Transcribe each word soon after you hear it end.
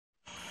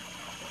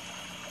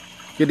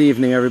Good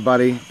evening,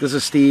 everybody. This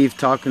is Steve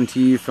talking to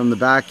you from the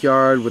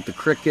backyard with the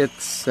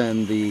crickets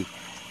and the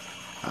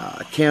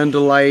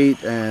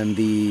candlelight and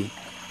the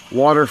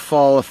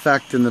waterfall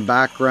effect in the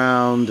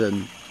background,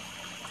 and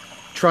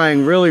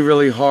trying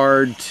really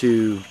hard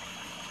to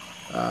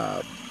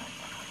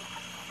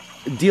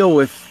deal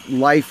with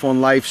life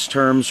on life's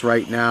terms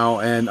right now,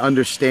 and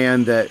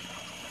understand that,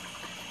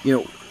 you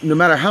know, no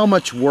matter how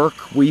much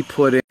work we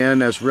put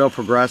in as real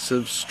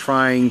progressives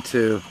trying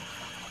to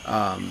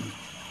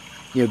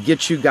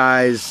get you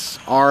guys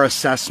our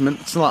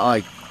assessment, it's not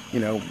like,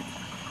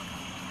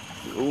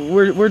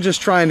 we're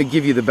just trying to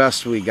give you the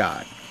best we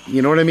got.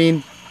 You know what I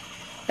mean?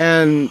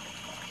 And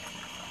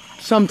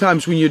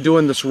sometimes when you're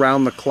doing this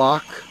round the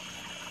clock,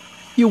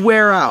 you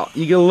wear out.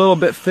 You get a little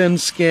bit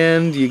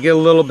thin-skinned. You get a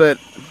little bit,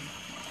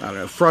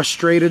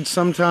 frustrated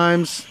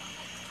sometimes.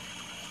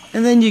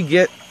 And then you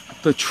get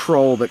the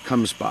troll that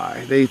comes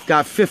by. They've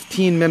got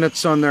 15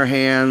 minutes on their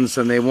hands,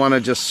 and they want to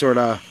just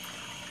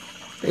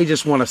they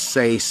just want to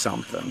say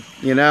something,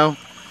 And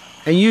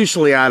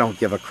usually I don't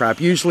give a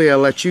crap. Usually I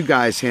let you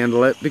guys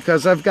handle it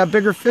because I've got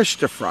bigger fish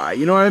to fry.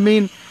 You know what I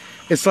mean?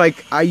 It's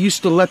like I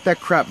used to let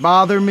that crap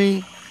bother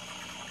me,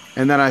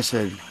 and then I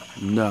said,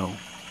 no,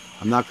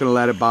 I'm not going to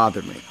let it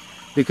bother me,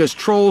 because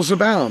trolls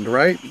abound,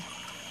 right?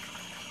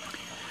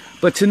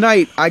 But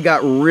tonight I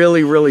got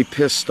really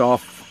pissed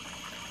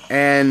off,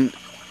 and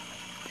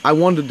I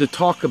wanted to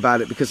talk about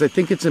it because I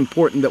think it's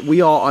important that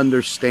we all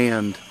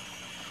understand.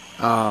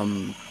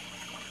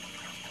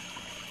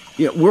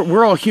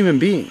 We're all human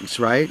beings,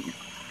 right?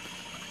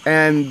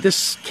 And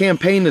this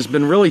campaign has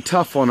been really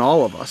tough on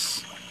all of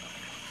us.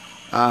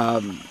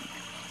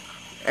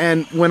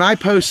 And when I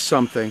post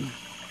something,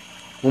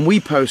 when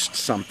we post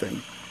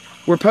something,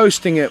 we're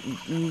posting it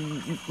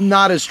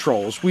not as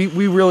trolls. We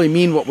really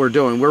mean what we're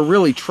doing. We're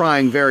really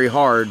trying very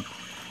hard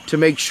to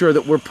make sure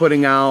that we're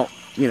putting out,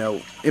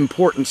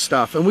 important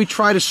stuff. And we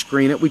try to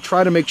screen it. We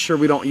try to make sure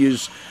we don't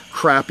use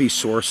crappy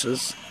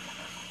sources.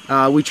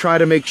 We try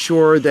to make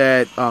sure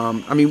that,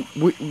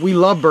 we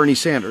love Bernie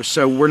Sanders,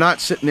 so we're not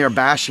sitting there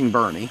bashing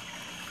Bernie,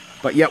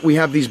 but yet we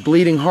have these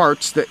bleeding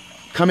hearts that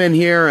come in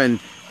here and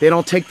they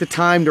don't take the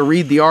time to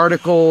read the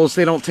articles.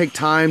 They don't take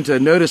time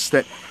to notice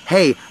that,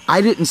 hey,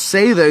 I didn't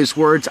say those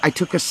words. I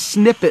took a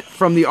snippet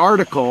from the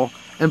article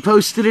and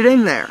posted it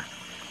in there.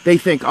 They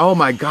think, oh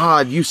my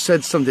God, you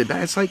said something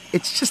bad. It's like,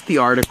 it's just the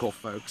article,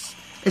 folks.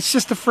 It's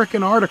just a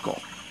frickin'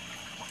 article.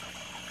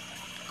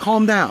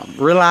 Calm down,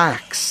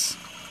 relax.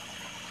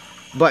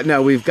 But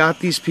no, we've got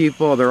these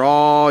people, they're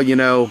all,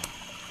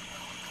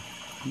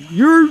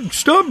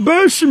 stop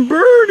bashing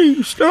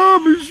Bernie,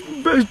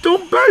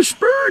 don't bash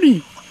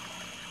Bernie.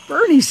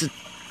 Bernie's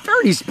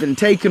been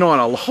taken on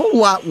a whole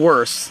lot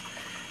worse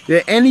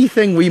than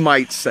anything we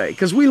might say,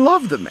 because we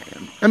love the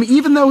man. I mean,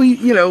 even though he,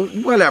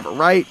 whatever,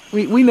 right?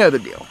 We know the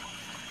deal.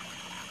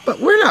 But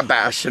we're not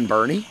bashing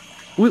Bernie.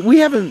 We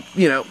haven't,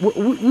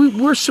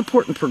 we're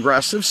supporting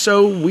progressives,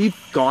 so we've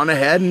gone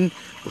ahead and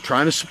we're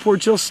trying to support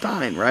Jill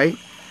Stein, right?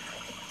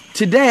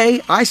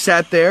 Today, I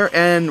sat there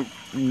and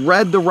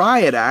read the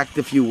riot act,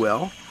 if you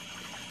will,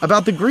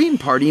 about the Green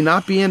Party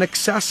not being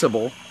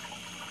accessible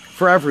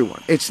for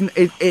everyone.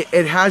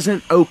 It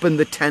hasn't opened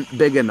the tent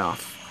big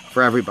enough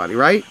for everybody,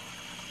 right?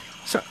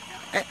 So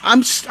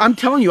I'm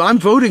telling you, I'm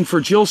voting for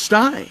Jill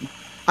Stein.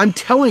 I'm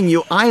telling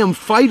you, I am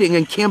fighting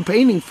and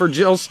campaigning for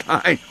Jill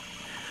Stein.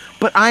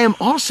 But I am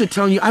also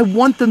telling you, I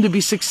want them to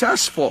be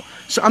successful.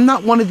 So I'm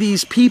not one of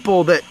these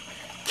people that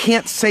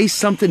can't say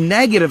something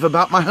negative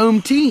about my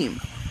home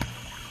team.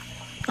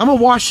 I'm a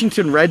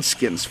Washington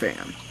Redskins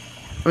fan.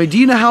 I mean, do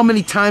you know how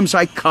many times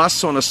I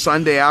cuss on a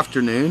Sunday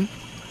afternoon?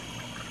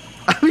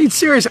 I mean,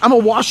 seriously, I'm a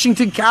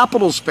Washington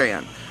Capitals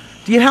fan.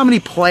 Do you know how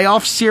many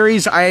playoff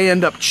series I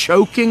end up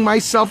choking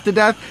myself to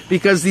death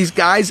because these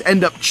guys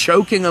end up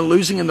choking and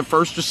losing in the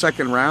first or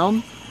second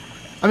round?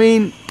 I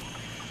mean,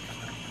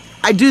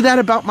 I do that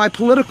about my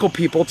political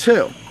people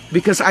too,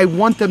 because I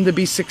want them to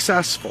be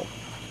successful.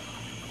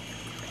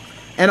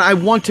 And I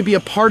want to be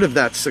a part of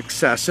that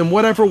success in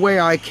whatever way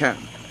I can.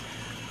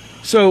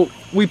 So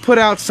we put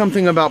out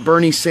something about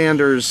Bernie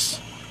Sanders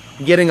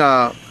getting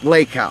a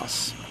lake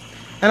house.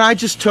 And I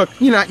just took,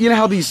 you know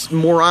how these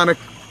moronic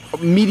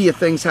media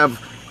things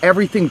have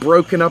everything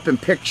broken up in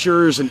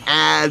pictures and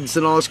ads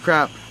and all this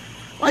crap.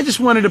 I just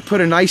wanted to put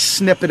a nice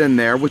snippet in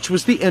there, which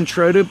was the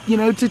intro to,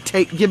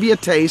 to give you a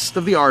taste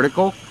of the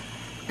article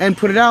and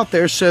put it out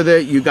there so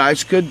that you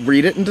guys could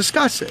read it and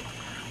discuss it.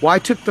 Well, I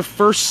took the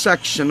first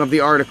section of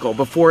the article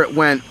before it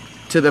went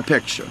to the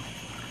picture.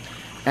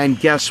 And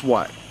guess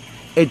what?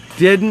 It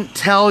didn't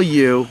tell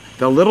you,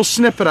 the little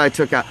snippet I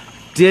took out,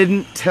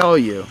 didn't tell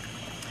you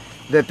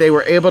that they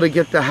were able to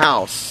get the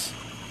house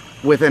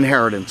with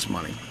inheritance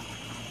money.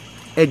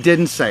 It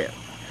didn't say it.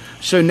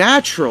 So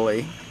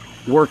naturally,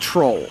 we're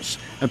trolls.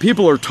 And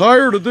people are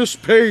tired of this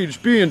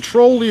page being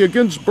trolly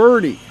against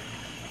Bernie.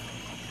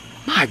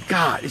 My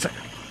God, it's like,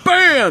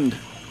 banned!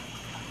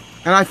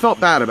 And I felt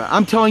bad about it.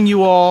 I'm telling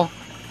you all,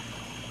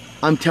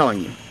 I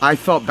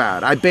felt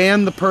bad. I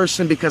banned the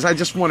person because I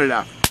just wanted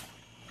to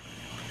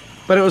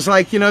But it was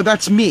like, you know,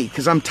 that's me,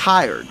 because I'm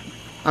tired.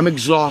 I'm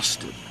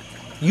exhausted.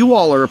 You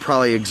all are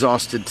probably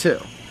exhausted too.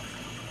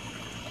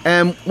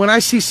 And when I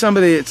see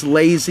somebody that's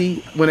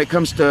lazy when it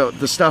comes to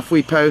the stuff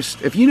we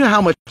post, if you know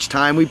how much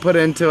time we put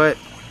into it,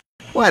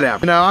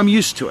 whatever. You know, I'm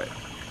used to it.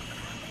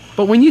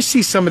 But when you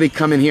see somebody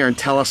come in here and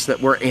tell us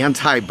that we're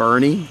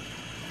anti-Bernie,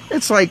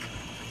 it's like,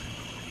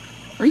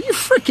 are you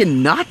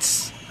freaking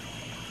nuts?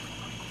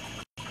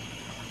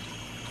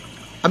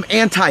 I'm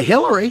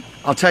anti-Hillary,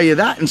 I'll tell you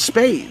that in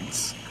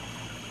spades.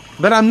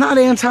 But I'm not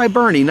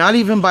anti-Bernie, not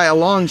even by a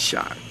long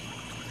shot.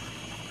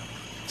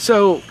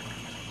 So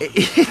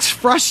it's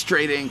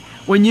frustrating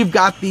when you've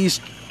got these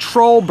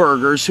troll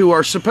burgers who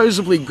are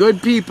supposedly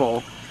good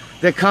people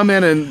that come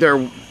in and they're,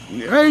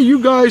 hey, you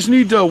guys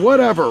need to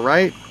whatever,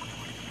 right?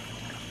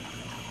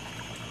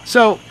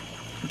 So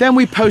then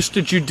we post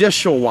a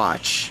Judicial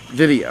Watch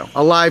video,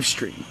 a live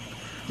stream.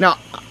 Now,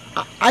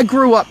 I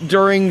grew up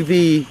during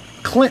the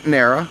Clinton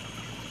era,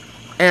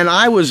 and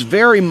I was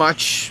very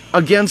much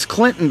against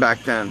Clinton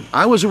back then.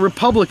 I was a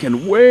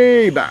Republican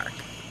way back.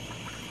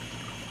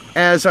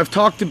 As I've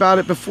talked about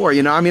it before,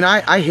 you know, I mean,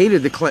 I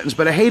hated the Clintons,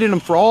 but I hated them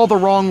for all the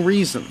wrong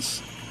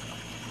reasons.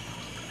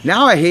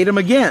 Now I hate them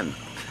again.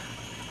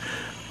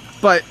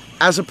 But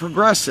as a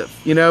progressive,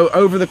 you know,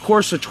 over the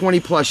course of 20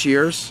 plus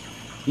years,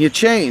 you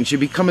change, you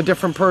become a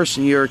different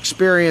person, your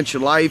experience,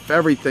 your life,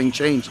 everything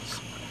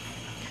changes.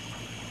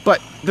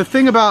 But the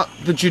thing about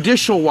the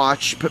Judicial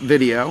Watch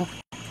video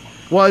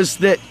was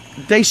that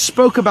they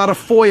spoke about a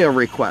FOIA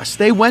request.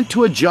 They went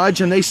to a judge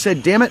and they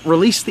said, damn it,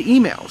 release the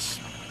emails.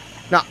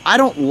 Now, I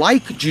don't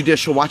like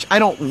Judicial Watch. I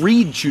don't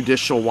read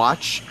Judicial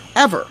Watch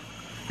ever.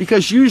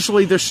 Because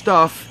usually their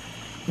stuff,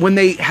 when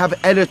they have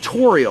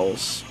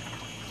editorials,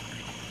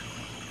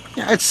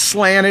 yeah, it's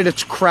slanted,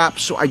 it's crap,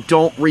 so I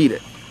don't read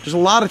it. There's a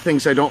lot of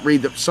things I don't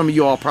read that some of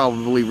you all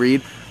probably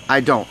read. I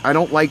don't. I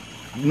don't like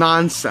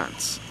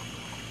nonsense.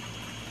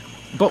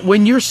 But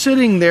when you're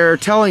sitting there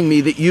telling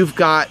me that you've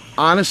got,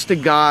 honest to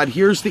God,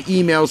 here's the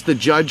emails the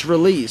judge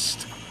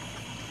released,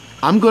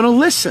 I'm going to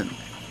listen.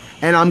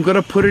 And I'm going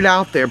to put it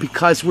out there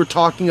because we're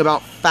talking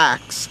about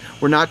facts.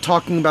 We're not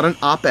talking about an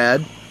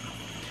op-ed.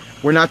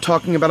 We're not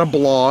talking about a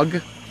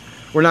blog.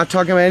 We're not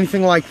talking about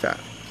anything like that.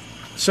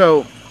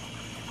 So,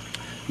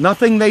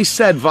 nothing they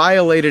said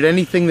violated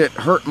anything that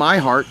hurt my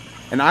heart.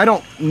 And I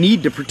don't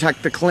need to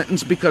protect the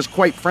Clintons because,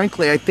 quite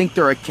frankly, I think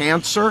they're a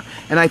cancer.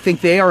 And I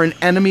think they are an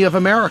enemy of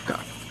America.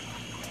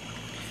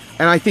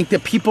 And I think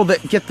that people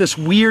that get this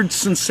weird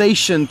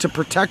sensation to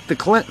protect the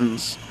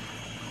Clintons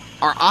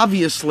are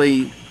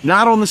obviously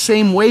not on the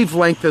same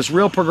wavelength as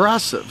real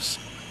progressives,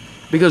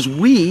 because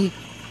we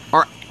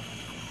are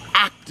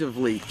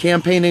actively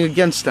campaigning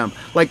against them.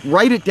 Like,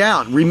 write it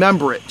down,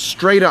 remember it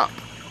straight up.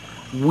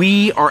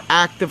 We are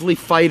actively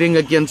fighting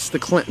against the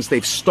Clintons.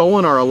 They've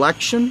stolen our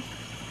election.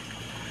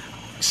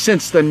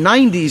 Since the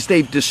 90s,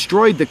 they've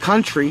destroyed the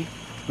country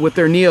with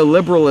their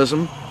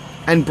neoliberalism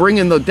and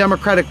bringing the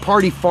Democratic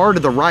Party far to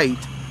the right.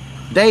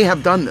 They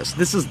have done this.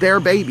 This is their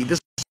baby. This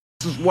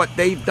is what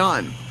they've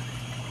done.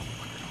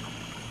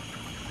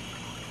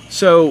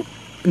 So,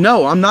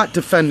 no, I'm not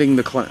defending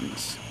the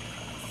Clintons.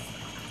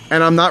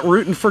 And I'm not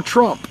rooting for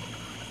Trump.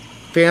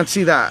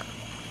 Fancy that.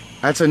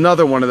 That's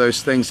another one of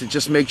those things that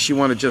just makes you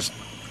want to just...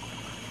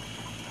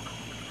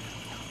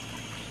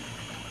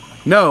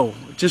 No,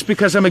 just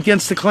because I'm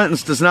against the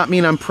Clintons does not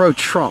mean I'm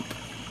pro-Trump.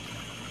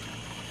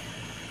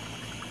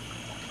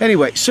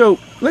 Anyway, so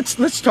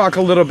let's talk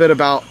a little bit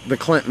about the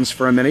Clintons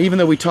for a minute, even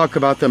though we talk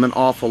about them an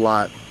awful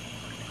lot.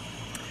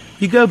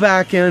 You go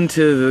back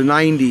into the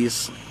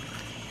 90s,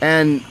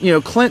 and, you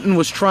know, Clinton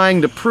was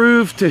trying to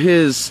prove to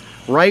his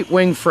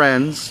right-wing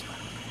friends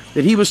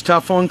that he was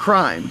tough on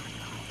crime.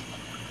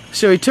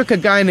 So he took a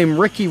guy named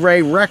Ricky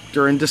Ray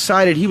Rector and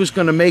decided he was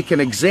going to make an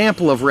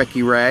example of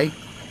Ricky Ray,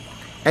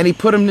 and he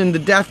put him in the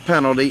death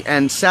penalty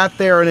and sat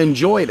there and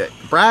enjoyed it,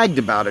 bragged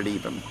about it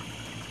even.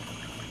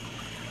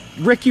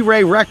 Ricky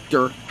Ray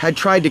Rector had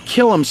tried to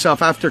kill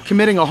himself after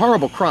committing a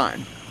horrible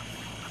crime.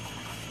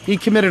 He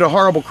committed a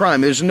horrible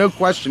crime. There's no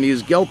question he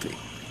is guilty.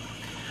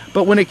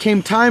 But when it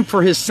came time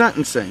for his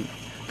sentencing,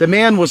 the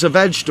man was a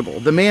vegetable.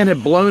 The man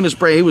had blown his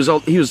brain. He was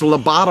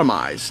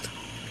lobotomized.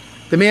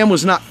 The man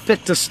was not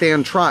fit to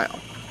stand trial.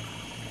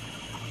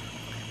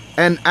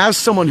 And as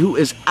someone who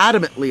is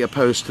adamantly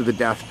opposed to the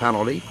death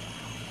penalty,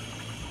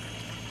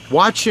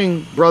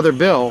 watching Brother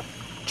Bill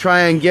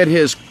try and get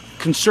his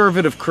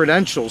conservative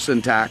credentials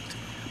intact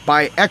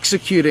by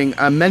executing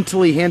a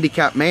mentally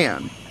handicapped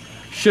man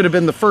should have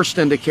been the first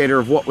indicator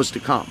of what was to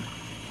come.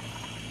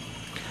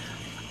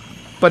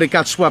 But it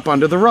got swept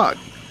under the rug.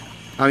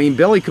 I mean,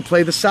 Billy could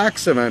play the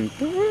saxophone.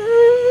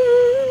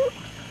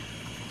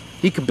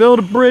 He could build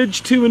a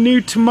bridge to a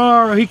new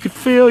tomorrow. He could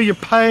feel your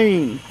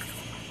pain.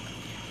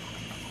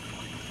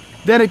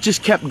 Then it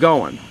just kept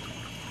going.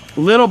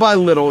 Little by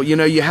little, you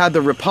know, you had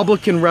the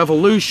Republican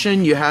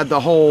Revolution. You had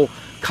the whole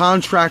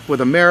contract with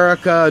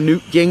America,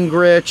 Newt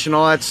Gingrich and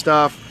all that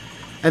stuff.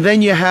 And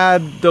then you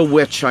had the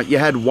witch hunt. You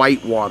had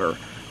Whitewater.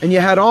 And you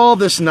had all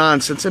this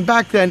nonsense. And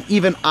back then,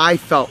 even I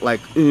felt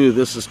like, ooh,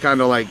 this is kind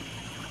of like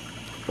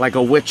like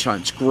a witch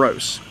hunt. It's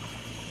gross.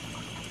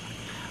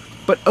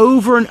 But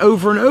over and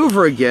over and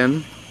over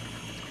again,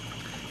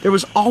 there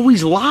was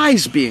always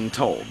lies being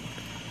told.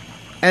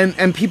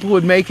 And people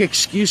would make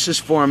excuses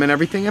for him and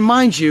everything. And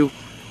mind you,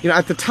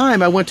 at the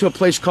time I went to a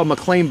place called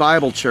McLean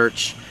Bible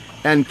Church,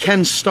 and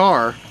Ken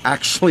Starr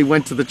actually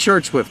went to the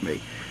church with me.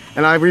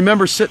 And I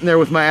remember sitting there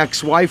with my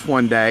ex-wife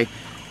one day,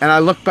 and I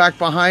looked back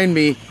behind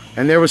me,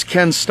 and there was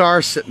Ken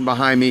Starr sitting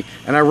behind me,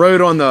 and I wrote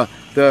on the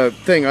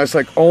thing, I was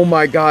like, oh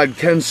my God,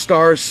 Ken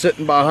Starr's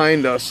sitting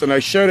behind us, and I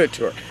showed it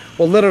to her.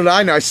 Well, little did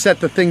I know, I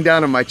set the thing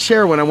down in my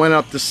chair when I went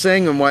up to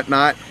sing and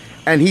whatnot,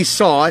 and he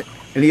saw it,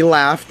 and he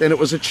laughed, and it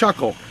was a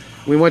chuckle.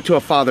 We went to a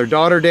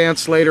father-daughter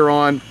dance later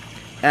on,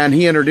 and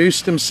he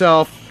introduced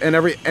himself, and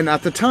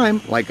at the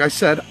time, like I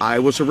said, I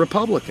was a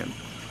Republican.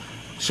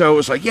 So it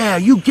was like, yeah,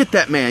 you get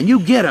that man, you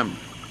get him.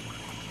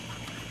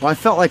 Well, I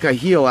felt like a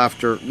heel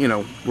after,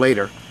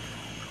 later.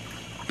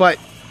 But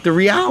the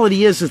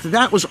reality is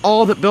that was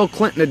all that Bill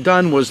Clinton had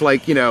done, was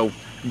like,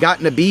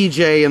 gotten a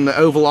BJ in the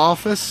Oval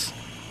Office.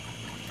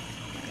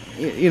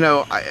 It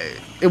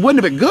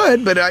wouldn't have been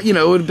good, but, it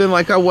would have been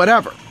like, oh,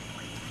 whatever.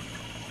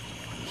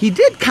 He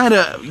did kind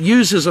of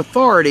use his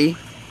authority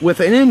with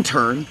an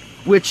intern,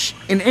 which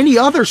in any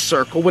other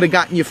circle would have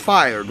gotten you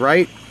fired,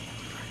 right?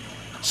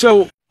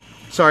 So,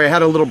 sorry, I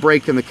had a little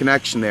break in the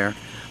connection there.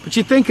 But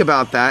you think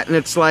about that, and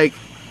it's like,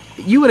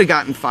 you would have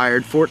gotten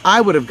fired for it.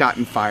 I would have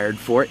gotten fired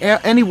for it.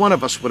 Any one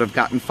of us would have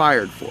gotten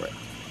fired for it.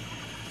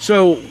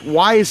 So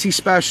why is he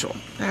special?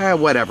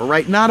 Whatever,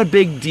 right? Not a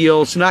big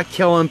deal. It's not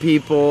killing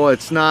people.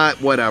 It's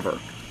not whatever.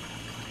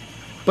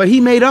 But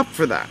he made up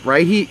for that,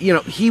 right?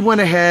 He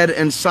went ahead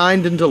and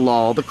signed into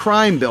law the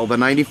crime bill, the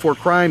 94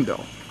 crime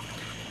bill.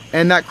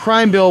 And that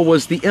crime bill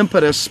was the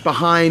impetus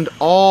behind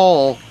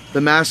all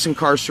the mass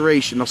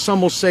incarceration. Now,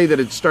 some will say that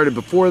it started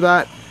before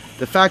that.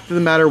 The fact of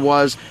the matter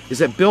is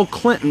that Bill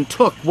Clinton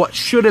took what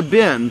should have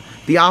been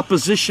the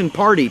opposition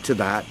party to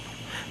that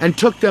and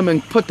took them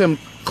and put them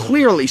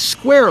clearly,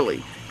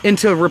 squarely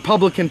into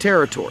Republican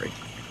territory.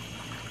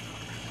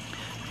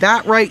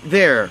 That right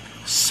there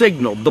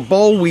signaled the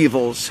boll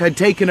weevils had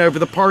taken over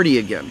the party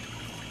again.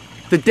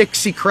 The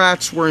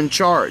Dixiecrats were in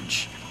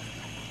charge.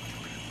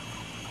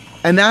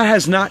 And that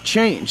has not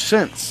changed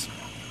since.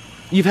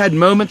 You've had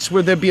moments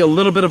where there'd be a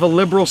little bit of a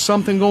liberal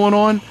something going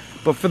on,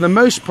 but for the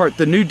most part,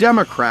 the New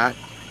Democrat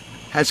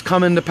has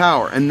come into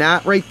power. And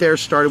that right there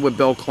started with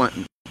Bill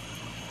Clinton.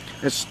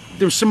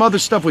 There's some other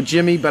stuff with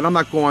Jimmy, but I'm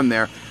not going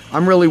there.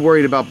 I'm really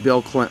worried about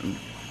Bill Clinton.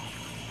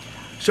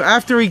 So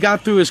after he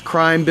got through his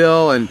crime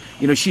bill, and,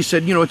 she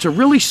said, it's a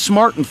really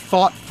smart and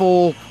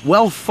thoughtful,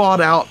 well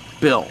thought out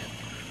bill.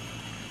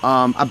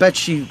 I bet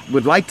she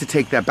would like to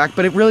take that back,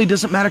 but it really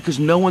doesn't matter because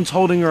no one's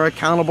holding her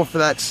accountable for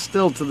that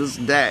still to this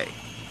day.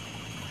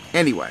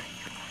 Anyway,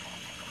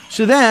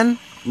 so then,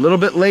 a little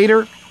bit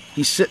later,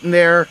 he's sitting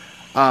there,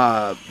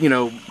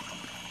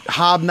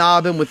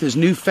 hobnobbing with his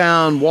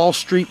newfound Wall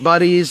Street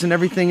buddies and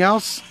everything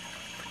else.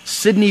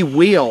 Sidney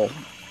Wheel,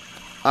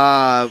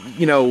 was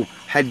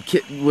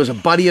a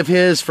buddy of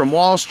his from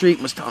Wall Street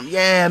and was telling him,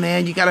 yeah,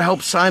 man, you got to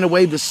help sign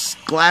away this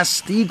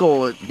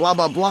Glass-Steagall, blah,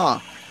 blah,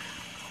 blah.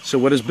 So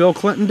what does Bill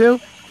Clinton do?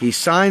 He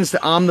signs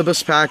the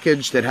omnibus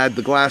package that had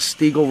the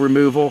Glass-Steagall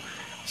removal.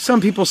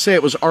 Some people say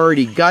it was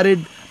already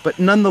gutted, but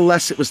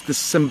nonetheless, it was the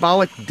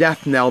symbolic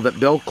death knell that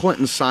Bill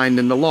Clinton signed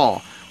into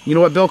law. You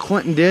know what Bill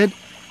Clinton did?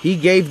 He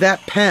gave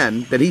that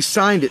pen that he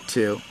signed it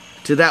to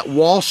that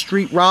Wall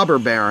Street robber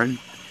baron.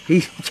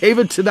 He gave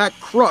it to that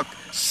crook,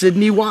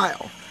 Sidney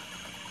Weil.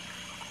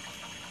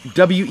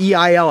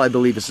 W-E-I-L, I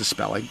believe is the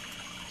spelling.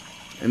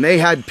 And they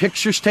had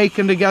pictures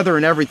taken together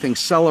and everything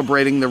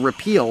celebrating the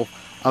repeal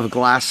of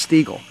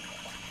Glass-Steagall.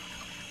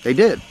 They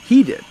did.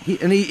 He did.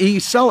 He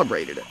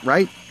celebrated it,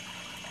 right?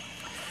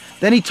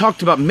 Then he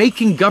talked about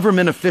making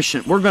government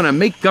efficient. We're going to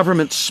make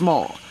government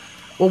small.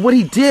 Well, what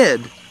he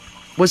did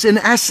was, in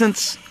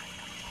essence,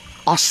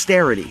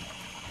 austerity.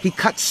 He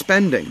cut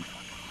spending.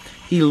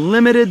 He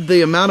limited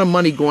the amount of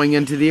money going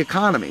into the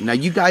economy. Now,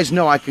 you guys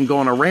know I can go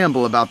on a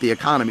ramble about the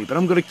economy, but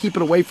I'm going to keep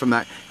it away from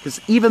that because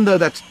even though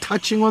that's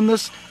touching on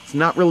this, it's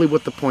not really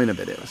what the point of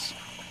it is.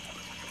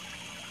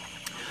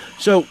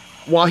 So,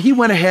 while he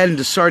went ahead and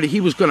decided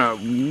he was going to,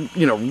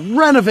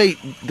 renovate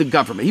the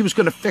government, he was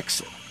going to fix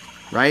it,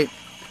 right?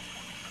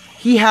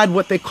 He had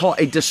what they call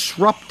a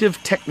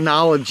disruptive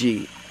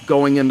technology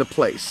going into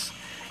place.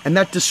 And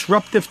that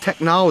disruptive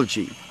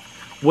technology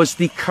was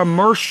the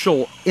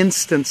commercial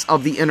instance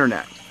of the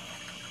internet.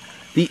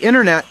 The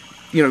internet,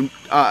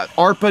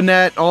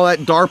 ARPANET, all that,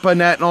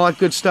 DARPANET, and all that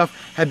good stuff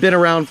had been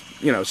around,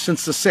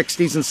 since the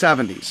 60s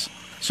and 70s.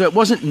 So it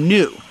wasn't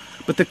new.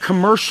 But the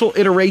commercial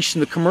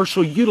iteration, the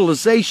commercial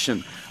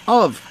utilization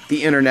of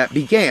the internet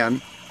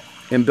began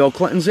in Bill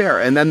Clinton's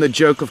era. And then the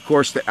joke, of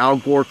course, that Al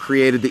Gore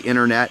created the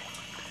internet.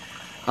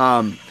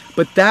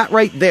 But that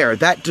right there,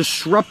 that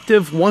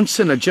disruptive,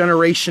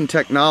 once-in-a-generation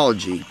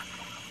technology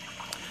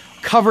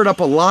covered up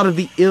a lot of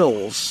the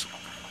ills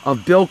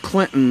of Bill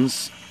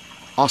Clinton's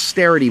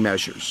austerity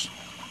measures.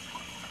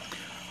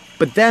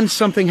 But then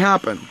something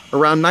happened.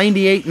 Around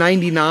 98,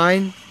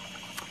 99,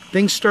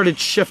 things started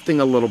shifting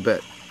a little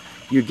bit.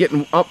 You're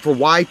getting up for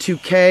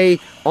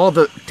Y2K. All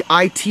the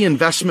IT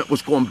investment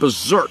was going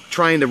berserk,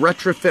 trying to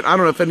retrofit. I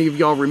don't know if any of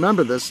y'all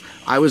remember this.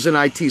 I was in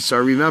IT, so I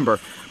remember.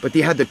 But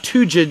they had the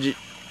 2-digit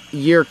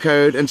year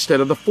code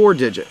instead of the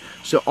 4-digit.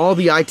 So all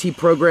the IT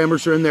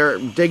programmers are in there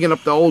digging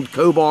up the old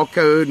COBOL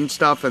code and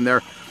stuff, and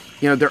they're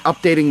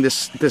updating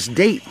this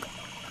date.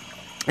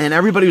 And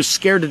everybody was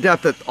scared to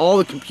death that all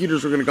the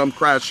computers were going to come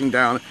crashing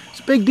down. It's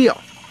a big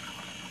deal.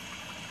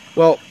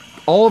 Well,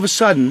 all of a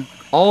sudden,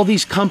 all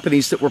these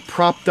companies that were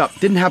propped up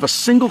didn't have a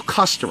single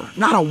customer,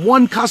 not a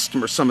one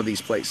customer, some of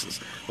these places,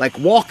 like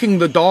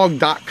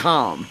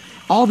walkingthedog.com.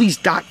 All these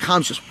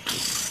 .coms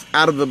just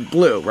out of the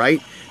blue,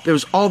 right? There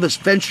was all this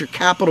venture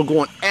capital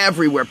going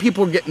everywhere.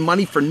 People were getting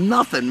money for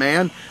nothing,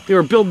 man. They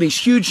were building these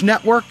huge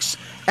networks.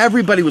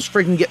 Everybody was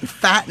freaking getting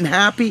fat and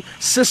happy.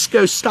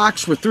 Cisco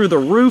stocks were through the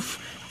roof.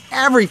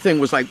 Everything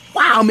was like,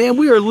 wow, man,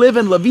 we are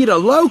living La Vida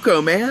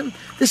Loco, man.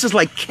 This is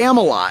like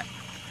Camelot.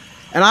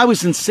 And I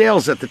was in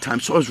sales at the time,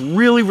 so I was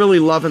really, really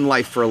loving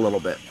life for a little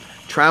bit.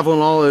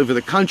 Traveling all over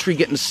the country,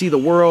 getting to see the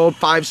world,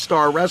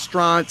 5-star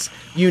restaurants,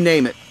 you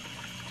name it.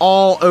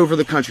 All over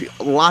the country.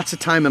 Lots of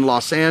time in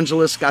Los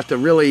Angeles. Got to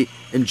really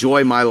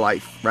enjoy my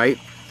life, right?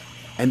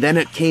 And then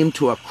it came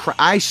to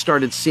I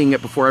started seeing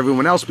it before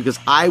everyone else because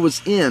I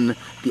was in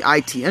the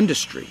IT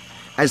industry.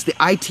 As the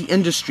IT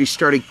industry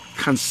started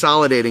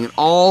consolidating and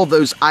all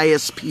those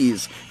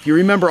ISPs, if you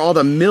remember all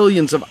the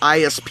millions of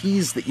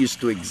ISPs that used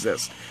to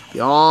exist, they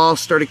all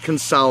started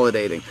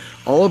consolidating.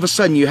 All of a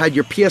sudden, you had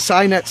your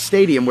PSINet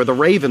stadium where the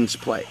Ravens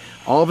play.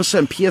 All of a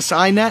sudden,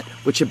 PSINet,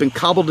 which had been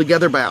cobbled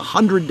together by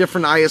 100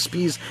 different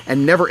ISPs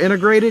and never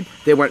integrated,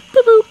 they went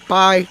boop, boop,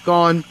 bye,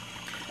 gone.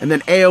 And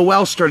then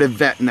AOL started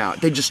vetting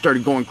out. They just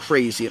started going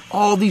crazy. And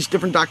all these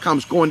different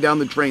 .coms going down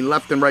the drain,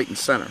 left and right and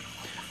center.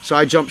 So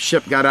I jumped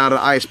ship, got out of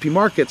ISP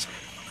markets.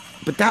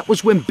 But that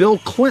was when Bill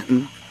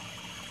Clinton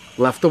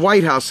left the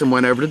White House and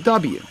went over to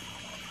W.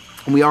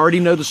 And we already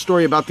know the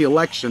story about the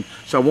election,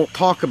 so I won't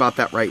talk about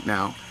that right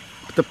now.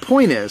 But the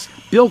point is,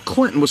 Bill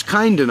Clinton was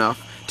kind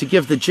enough to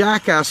give the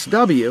jackass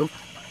W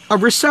a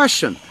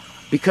recession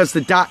because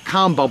the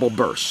 .com bubble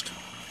burst.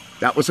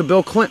 That was a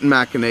Bill Clinton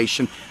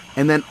machination.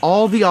 And then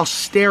all the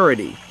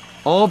austerity,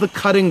 all the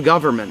cutting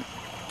government,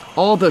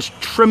 all the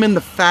trimming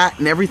the fat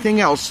and everything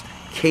else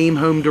came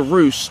home to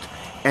roost.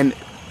 And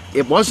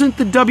it wasn't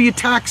the W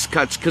tax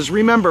cuts, because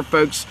remember,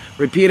 folks,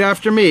 repeat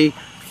after me,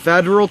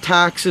 federal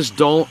taxes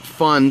don't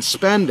fund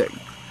spending.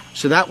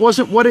 So that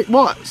wasn't what it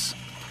was.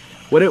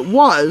 What it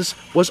was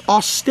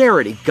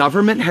austerity.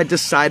 Government had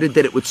decided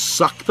that it would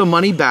suck the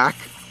money back.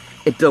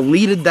 It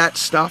deleted that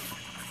stuff.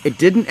 It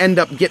didn't end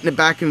up getting it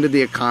back into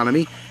the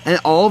economy. And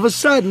all of a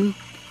sudden,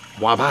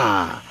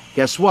 wah-bah,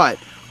 guess what?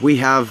 We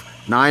have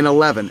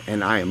 9/11,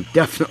 and I am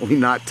definitely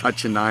not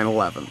touching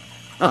 9/11.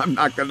 I'm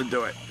not going to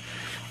do it.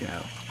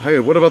 Yeah. Hey,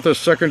 what about those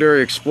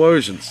secondary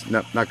explosions?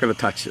 No, not going to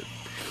touch it.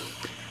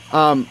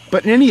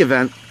 But in any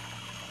event,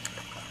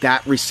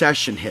 that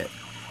recession hit.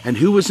 And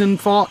who was in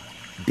fault?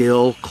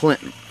 Bill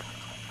Clinton.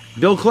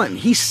 Bill Clinton,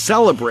 he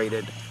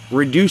celebrated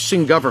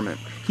reducing government.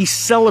 He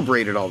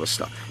celebrated all this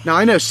stuff. Now,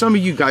 I know some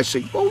of you guys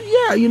say, oh,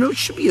 yeah, it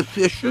should be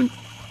efficient.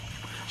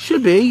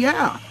 Should be,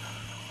 yeah.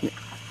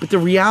 But the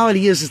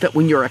reality is that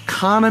when your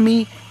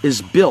economy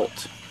is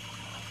built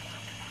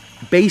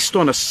based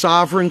on a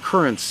sovereign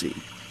currency,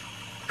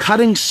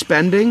 cutting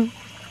spending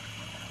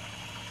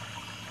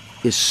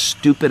is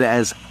stupid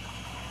as...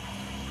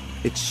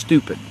 It's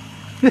stupid.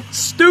 It's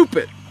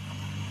stupid.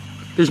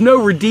 There's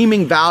no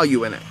redeeming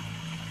value in it.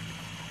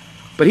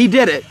 But he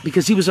did it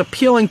because he was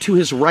appealing to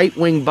his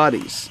right-wing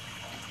buddies.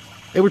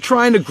 They were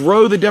trying to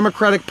grow the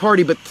Democratic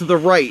Party, but to the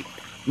right,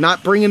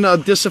 not bringing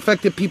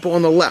disaffected people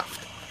on the left.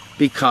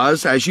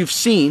 Because, as you've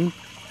seen,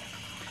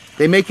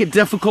 they make it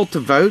difficult to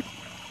vote,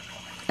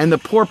 and the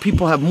poor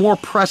people have more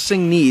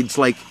pressing needs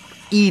like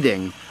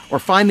eating or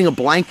finding a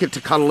blanket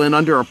to cuddle in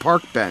under a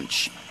park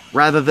bench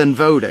rather than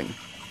voting.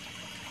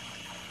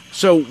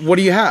 So what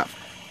do you have?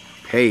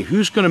 Hey,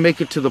 who's going to make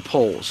it to the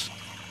polls?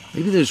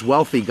 Maybe there's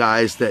wealthy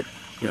guys that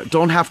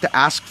don't have to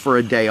ask for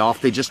a day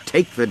off. They just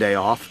take the day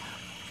off.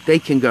 They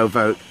can go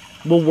vote.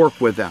 We'll work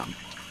with them.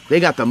 They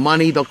got the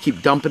money. They'll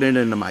keep dumping it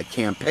into my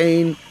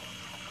campaign.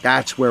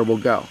 That's where we'll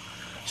go.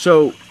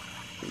 So,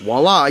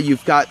 voila,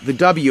 you've got the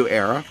W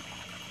era.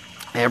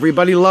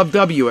 Everybody loved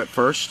W at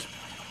first.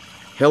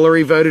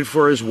 Hillary voted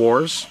for his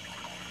wars.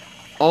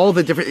 All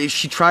the different...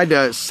 She tried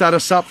to set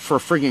us up for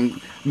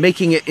frigging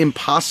making it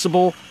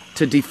impossible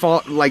to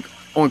default, like,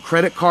 on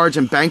credit cards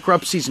and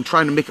bankruptcies, and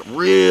trying to make it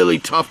really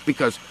tough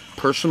because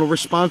personal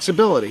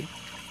responsibility.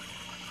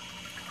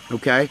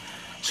 Okay?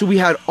 So we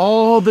had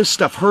all this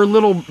stuff. Her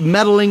little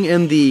meddling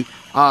in the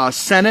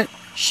Senate.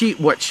 She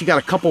got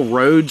a couple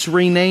roads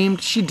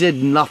renamed? She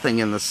did nothing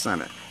in the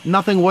Senate.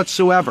 Nothing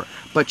whatsoever.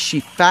 But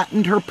she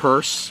fattened her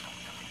purse.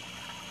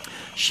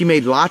 She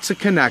made lots of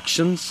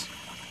connections.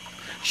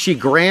 She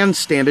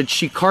grandstanded.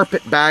 She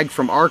carpetbagged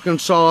from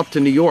Arkansas up to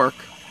New York.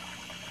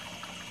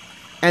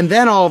 And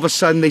then all of a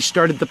sudden they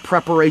started the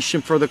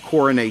preparation for the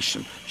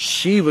coronation.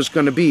 she was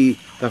going to be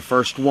the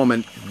first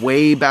woman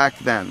way back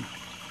then.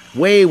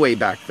 Way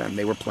back then,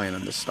 they were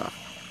planning this stuff.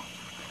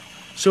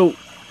 So,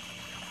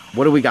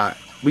 what do we got?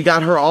 We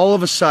got her all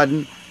of a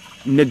sudden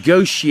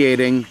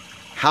negotiating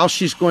how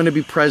she's going to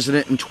be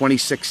president in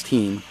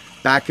 2016,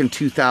 back in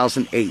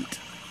 2008.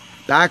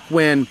 Back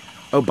when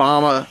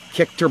Obama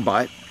kicked her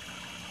butt,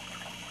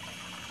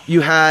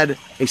 you had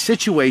a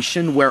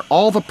situation where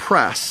all the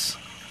press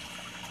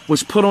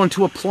was put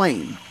onto a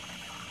plane.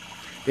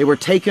 They were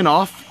taken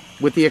off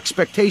with the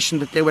expectation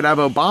that they would have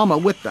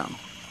Obama with them.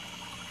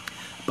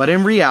 But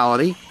in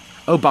reality,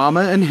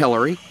 Obama and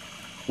Hillary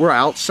were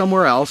out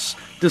somewhere else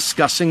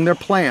discussing their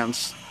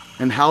plans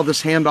and how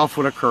this handoff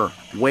would occur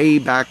way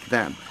back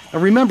then. Now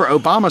remember,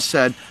 Obama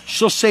said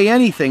she'll say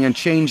anything and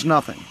change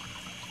nothing.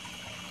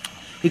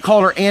 He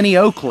called her Annie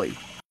Oakley.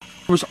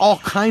 There was all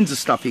kinds of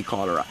stuff he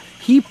called her.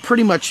 He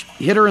pretty much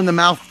hit her in the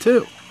mouth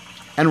too,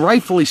 and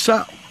rightfully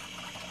so.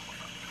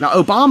 Now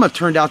Obama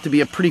turned out to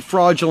be a pretty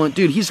fraudulent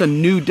dude. He's a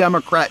new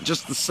Democrat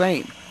just the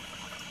same.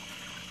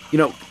 You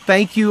know,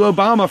 thank you,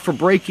 Obama, for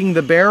breaking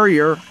the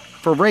barrier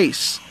for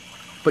race.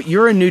 But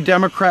you're a new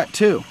Democrat,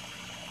 too.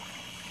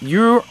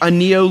 You're a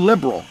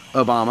neoliberal,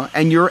 Obama,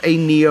 and you're a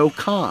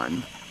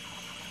neocon.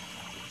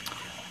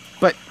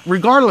 But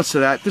regardless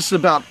of that, this is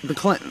about the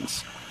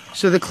Clintons.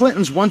 So the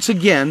Clintons, once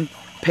again,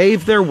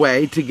 paved their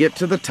way to get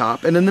to the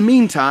top. And in the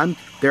meantime,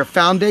 their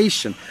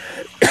foundation,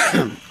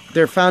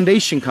 their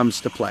foundation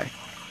comes to play.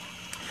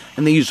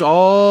 And they use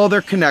all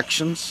their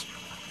connections,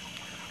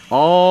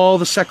 all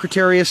the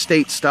Secretary of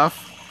State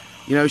stuff.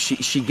 You know,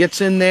 she gets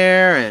in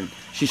there and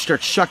she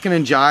starts shucking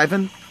and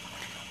jiving.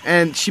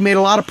 And she made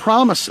a lot of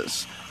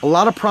promises. A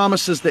lot of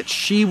promises that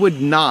she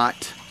would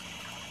not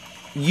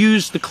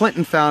use the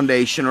Clinton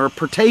Foundation or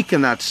partake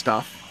in that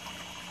stuff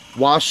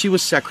while she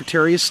was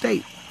Secretary of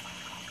State.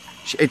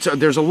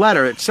 There's a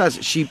letter that says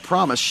it. She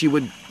promised she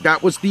would,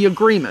 that was the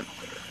agreement.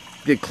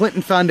 The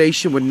Clinton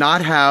Foundation would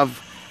not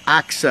have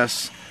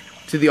access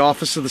to the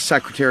office of the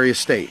Secretary of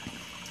State.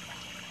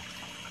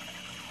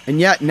 And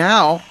yet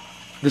now,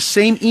 the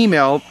same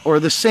email or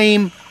the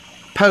same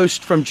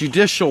post from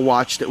Judicial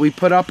Watch that we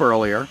put up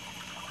earlier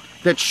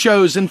that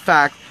shows, in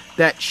fact,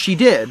 that she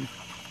did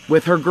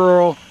with her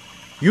girl,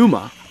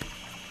 Yuma,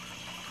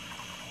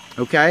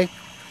 okay?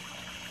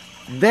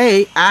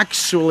 They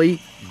actually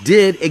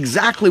did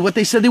exactly what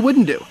they said they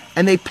wouldn't do.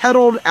 And they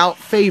peddled out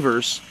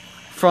favors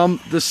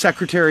from the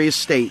Secretary of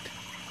State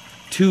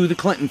to the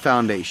Clinton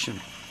Foundation.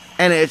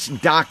 And it's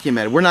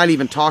documented. We're not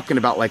even talking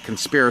about like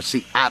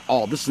conspiracy at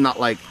all. This is not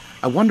like,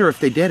 I wonder if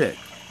they did it.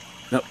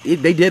 No,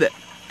 they did it.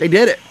 They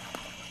did it.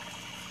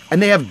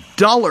 And they have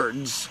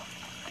dullards.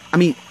 I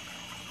mean,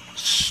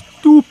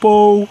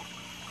 stupo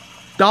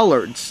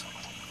dullards,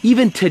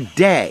 even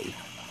today,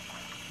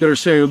 that are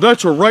saying,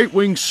 that's a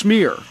right-wing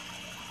smear.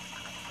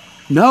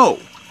 No,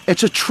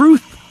 it's a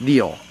truth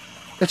deal.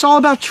 It's all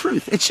about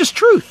truth. It's just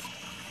truth.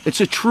 It's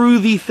a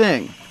truthy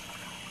thing.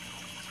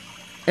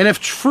 And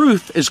if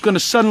truth is going to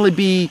suddenly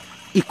be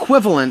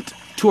equivalent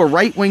to a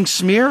right-wing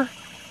smear,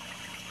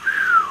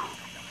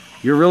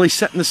 you're really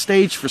setting the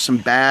stage for some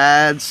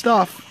bad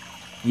stuff.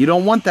 You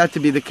don't want that to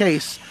be the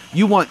case.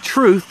 You want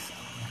truth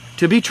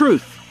to be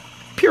truth,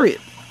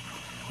 period.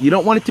 You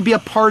don't want it to be a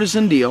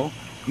partisan deal.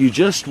 You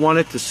just want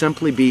it to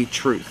simply be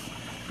truth.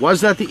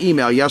 Was that the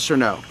email, yes or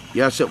no?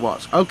 Yes, it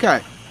was.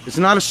 Okay, it's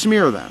not a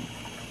smear then.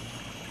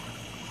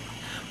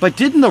 But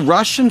didn't the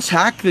Russians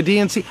hack the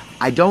DNC?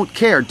 I don't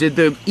care. Did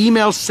the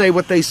emails say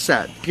what they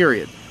said?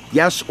 Period.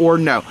 Yes or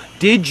no?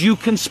 Did you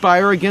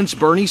conspire against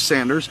Bernie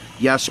Sanders?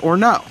 Yes or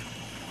no?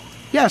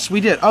 Yes, we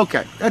did.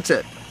 Okay, that's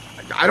it.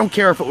 I don't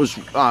care if it was,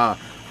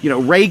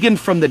 Reagan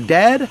from the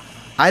dead.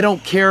 I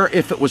don't care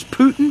if it was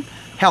Putin.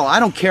 Hell,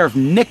 I don't care if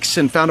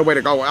Nixon found a way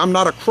to go, I'm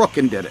not a crook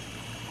and did it.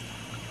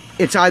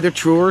 It's either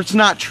true or it's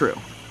not true.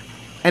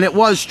 And it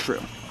was true.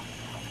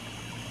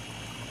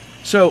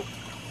 So,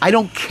 I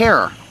don't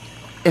care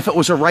if it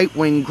was a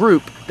right-wing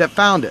group that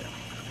found it.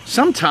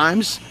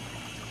 Sometimes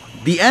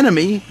the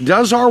enemy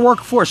does our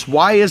work for us.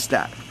 Why is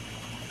that?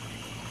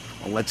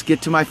 Well, let's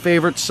get to my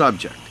favorite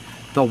subject.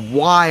 The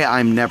why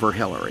I'm never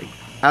Hillary.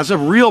 As a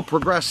real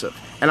progressive.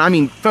 And I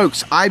mean,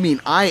 folks,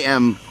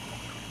 I'm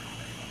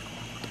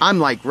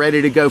like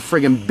ready to go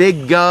friggin'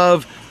 big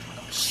gov.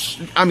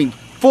 I mean,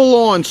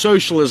 full-on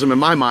socialism in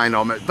my mind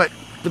on it. But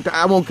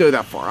I won't go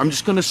that far. I'm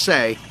just going to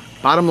say,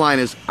 bottom line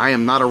is, I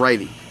am not a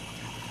righty.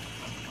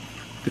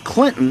 The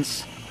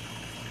Clintons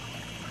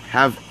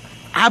have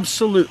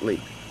absolutely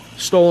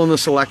stolen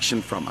this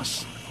election from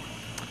us.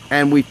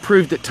 And we've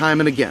proved it time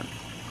and again.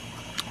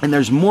 And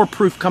there's more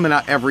proof coming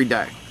out every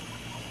day.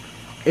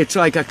 It's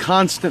like a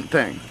constant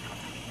thing.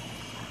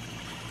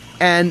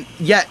 And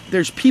yet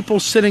there's people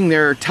sitting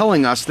there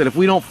telling us that if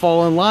we don't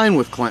fall in line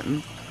with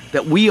Clinton,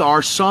 that we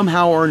are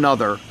somehow or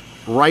another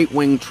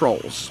right-wing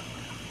trolls.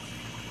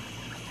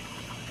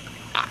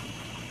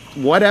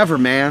 Whatever,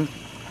 man.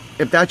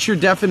 If that's your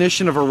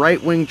definition of a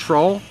right-wing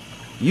troll,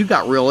 you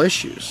got real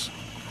issues.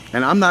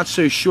 And I'm not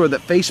so sure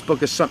that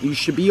Facebook is something you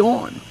should be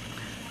on.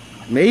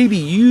 Maybe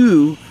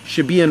you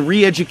should be in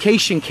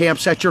re-education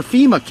camps at your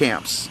FEMA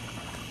camps.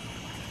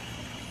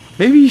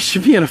 Maybe you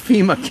should be in a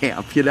FEMA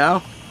camp, you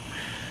know?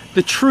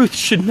 The truth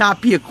should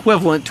not be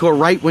equivalent to a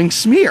right-wing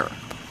smear.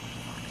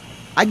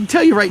 I can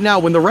tell you right now,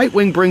 when the right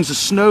wing brings a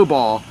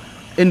snowball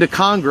into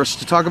Congress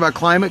to talk about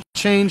climate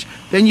change,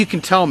 then you can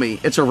tell me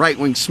it's a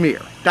right-wing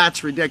smear.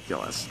 That's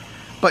ridiculous.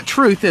 But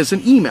truth is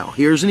an email.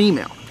 Here's an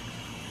email.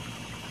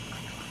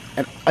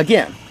 And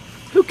again,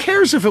 who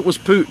cares if it was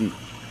Putin?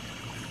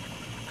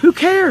 Who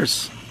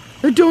cares?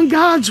 They're doing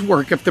God's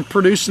work if they're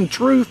producing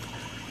truth.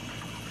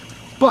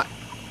 But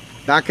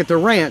back at the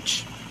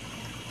ranch,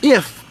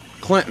 if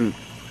Clinton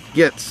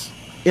gets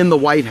in the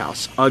White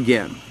House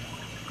again,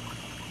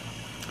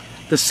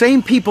 the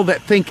same people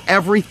that think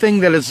everything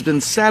that has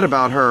been said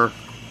about her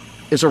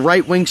is a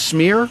right-wing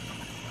smear,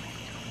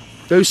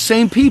 those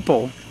same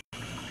people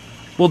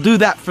will do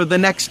that for the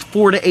next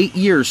 4 to 8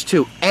 years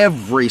too.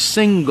 Every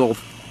single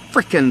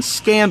frickin'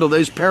 scandal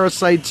those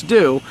parasites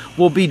do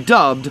will be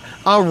dubbed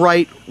a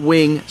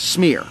right-wing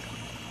smear.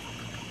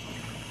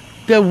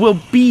 There will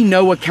be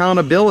no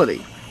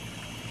accountability.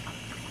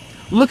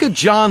 Look at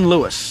John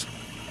Lewis.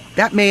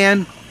 That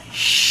man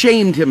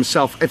shamed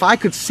himself. If I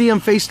could see him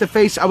face to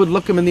face, I would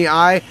look him in the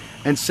eye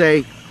and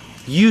say,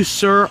 "You,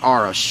 sir,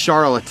 are a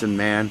charlatan,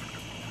 man.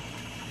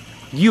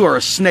 You are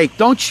a snake.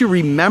 Don't you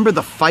remember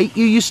the fight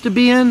you used to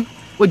be in?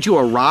 Would you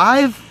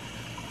arrive?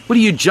 What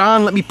are you,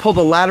 John? Let me pull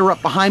the ladder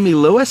up behind me,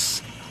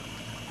 Lewis."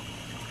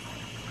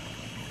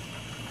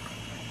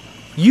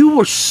 You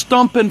were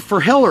stumping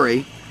for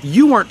Hillary.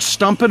 You weren't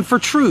stumping for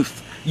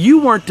truth. You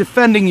weren't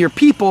defending your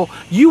people.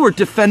 You were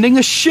defending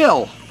a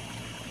shill.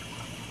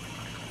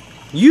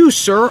 You,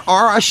 sir,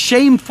 are a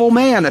shameful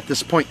man at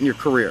this point in your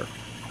career.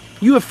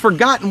 You have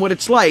forgotten what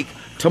it's like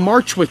to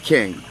march with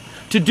King,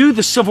 to do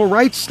the civil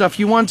rights stuff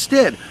you once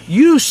did.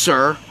 You,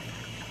 sir,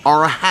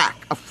 are a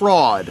hack, a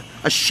fraud,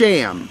 a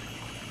sham,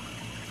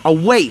 a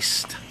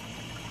waste.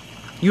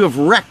 You have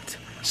wrecked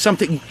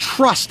something.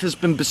 Trust has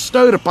been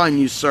bestowed upon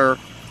you, sir.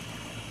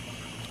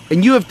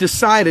 And you have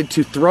decided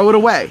to throw it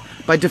away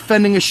by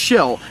defending a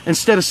shill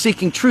instead of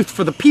seeking truth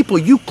for the people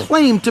you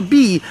claim to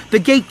be the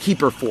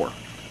gatekeeper for.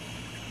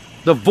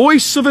 The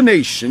voice of a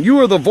nation. You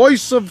are the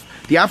voice of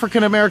the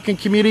African American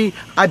community.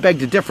 I beg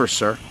to differ,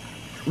 sir.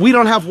 We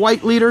don't have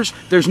white leaders.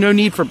 There's no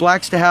need for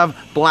blacks to have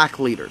black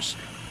leaders.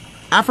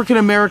 African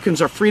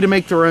Americans are free to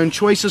make their own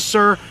choices,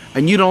 sir,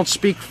 and you don't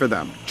speak for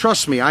them.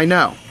 Trust me, I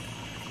know.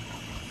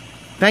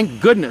 Thank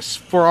goodness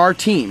for our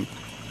team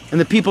and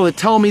the people that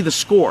tell me the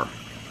score.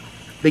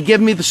 They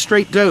give me the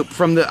straight dope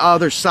from the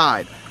other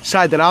side,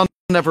 side that I'll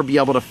never be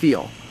able to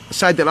feel, a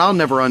side that I'll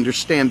never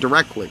understand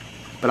directly.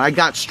 But I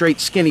got straight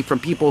skinny from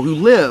people who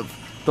live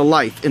the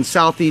life in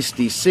Southeast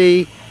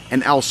DC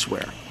and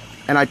elsewhere.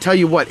 And I tell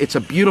you what, it's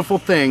a beautiful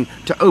thing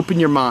to open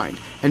your mind.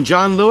 And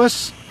John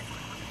Lewis,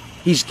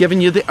 he's giving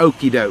you the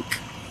okie doke.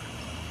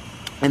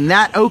 And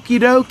that okie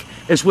doke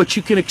is what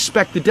you can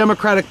expect the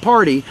Democratic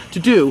Party to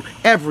do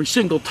every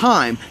single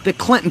time that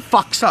Clinton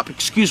fucks up.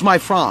 Excuse my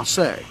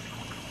français.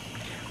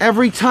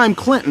 Every time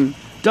Clinton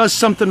does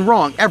something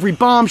wrong, every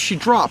bomb she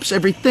drops,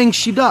 everything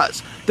she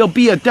does, there'll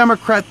be a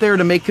Democrat there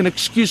to make an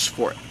excuse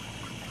for it.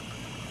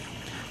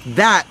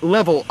 That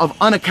level of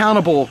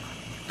unaccountable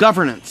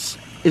governance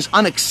is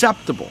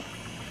unacceptable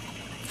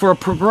for a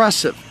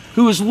progressive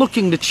who is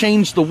looking to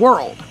change the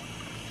world,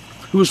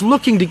 who is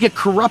looking to get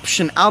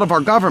corruption out of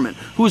our government,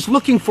 who is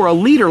looking for a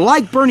leader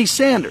like Bernie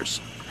Sanders,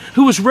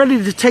 who is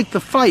ready to take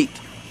the fight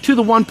to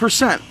the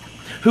 1%,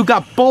 who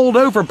got bowled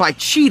over by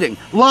cheating,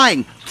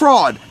 lying,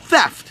 fraud,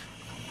 theft.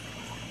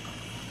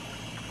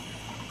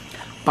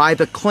 By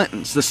the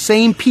Clintons, the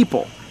same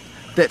people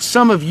that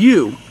some of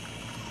you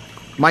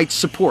might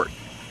support.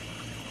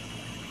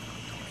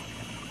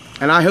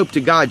 And I hope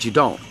to God you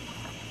don't.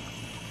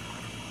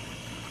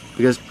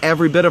 Because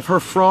every bit of her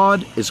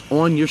fraud is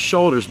on your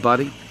shoulders,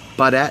 buddy.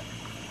 Budette.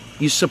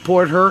 You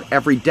support her,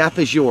 every death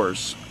is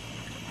yours.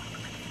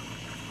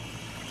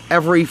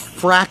 Every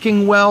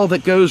fracking well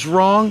that goes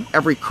wrong,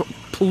 every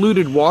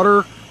polluted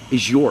water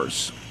is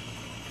yours.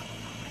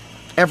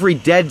 Every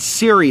dead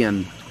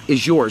Syrian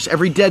is yours.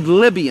 Every dead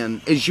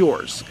Libyan is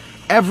yours.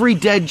 Every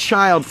dead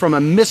child from a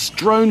missed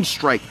drone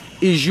strike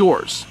is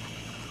yours.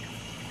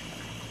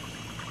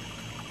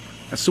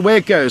 That's the way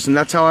it goes, and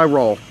that's how I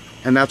roll.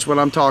 And that's what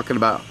I'm talking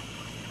about.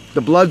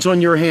 The blood's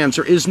on your hands.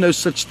 There is no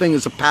such thing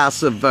as a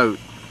passive vote.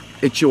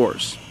 It's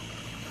yours.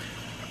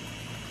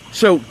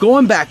 So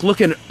going back,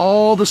 looking at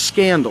all the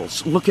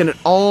scandals, looking at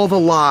all the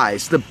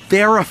lies, the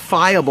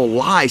verifiable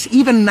lies,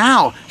 even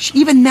now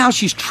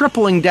she's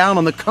tripling down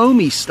on the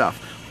Comey stuff.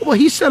 Well,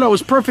 he said I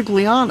was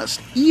perfectly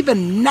honest.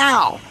 Even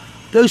now,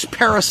 those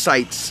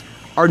parasites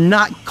are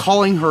not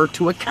calling her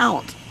to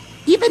account.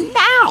 Even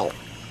now.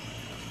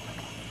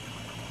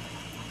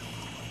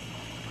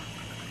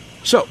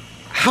 So,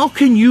 how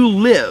can you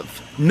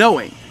live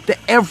knowing that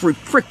every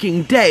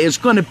freaking day is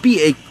going to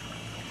be a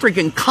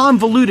freaking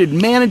convoluted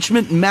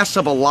management mess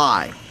of a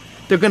lie?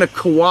 They're going to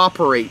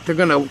cooperate. They're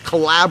going to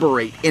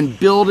collaborate in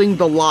building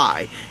the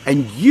lie.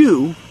 And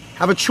you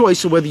have a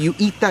choice of whether you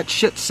eat that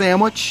shit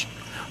sandwich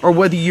or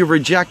whether you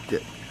reject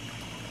it.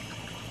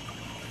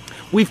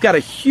 We've got a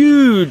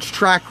huge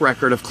track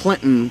record of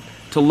Clinton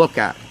to look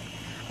at.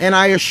 And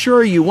I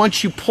assure you,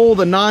 once you pull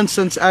the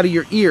nonsense out of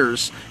your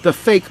ears, the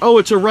fake, oh,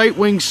 it's a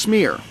right-wing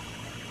smear,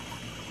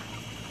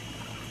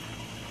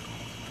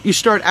 you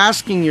start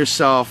asking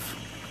yourself,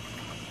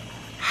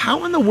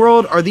 how in the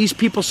world are these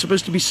people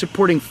supposed to be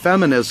supporting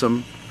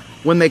feminism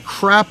when they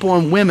crap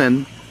on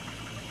women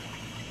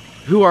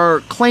who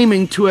are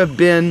claiming to have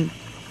been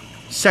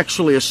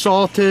sexually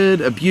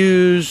assaulted,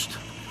 abused,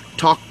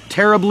 talked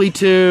terribly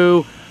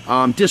to,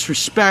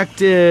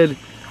 disrespected,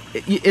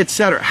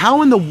 etc.?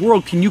 How in the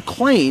world can you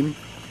claim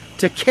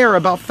to care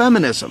about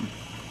feminism?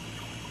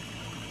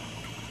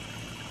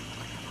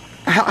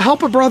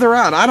 Help a brother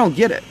out. I don't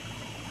get it.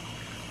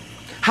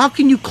 How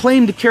can you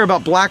claim to care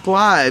about black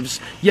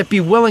lives, yet be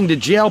willing to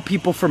jail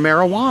people for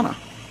marijuana?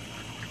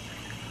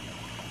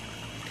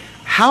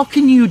 How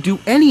can you do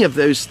any of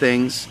those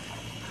things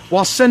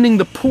while sending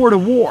the poor to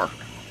war?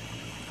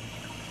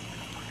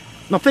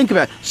 Now think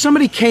about it.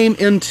 Somebody came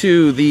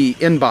into the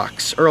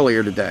inbox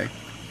earlier today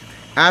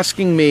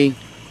asking me,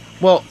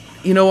 well,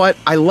 you know what?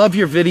 I love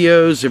your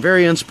videos. They're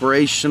very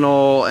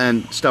inspirational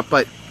and stuff,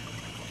 but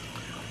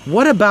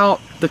what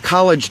about the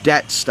college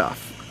debt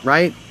stuff,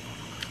 right?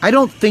 I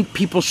don't think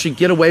people should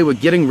get away with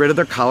getting rid of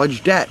their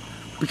college debt,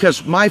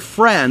 because my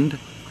friend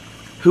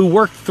who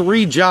worked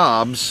 3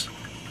 jobs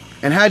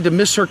and had to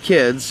miss her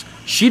kids,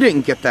 she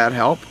didn't get that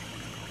help.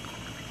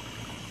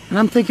 And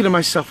I'm thinking to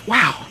myself,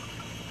 wow,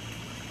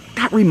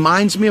 that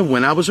reminds me of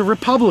when I was a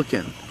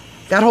Republican,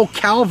 that whole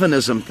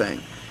Calvinism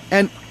thing.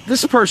 And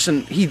this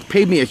person, he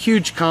paid me a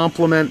huge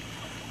compliment.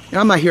 And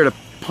I'm not here to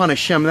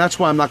punish him. That's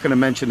why I'm not going to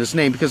mention his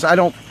name, because I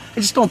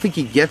just don't think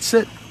he gets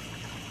it.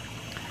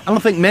 I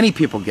don't think many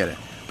people get it.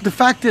 But the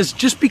fact is,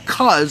 just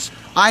because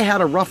I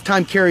had a rough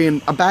time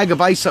carrying a bag of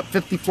ice up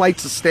 50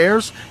 flights of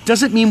stairs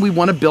doesn't mean we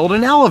want to build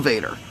an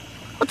elevator.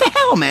 What the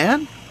hell,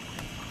 man?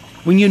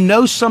 When you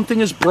know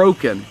something is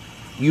broken,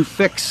 you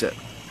fix it.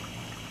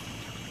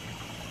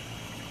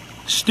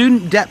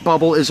 Student debt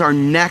bubble is our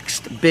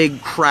next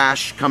big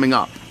crash coming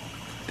up.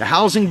 The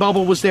housing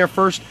bubble was there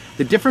first.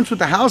 The difference with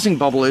the housing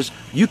bubble is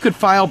you could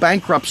file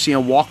bankruptcy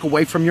and walk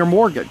away from your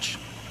mortgage.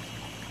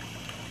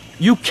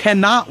 You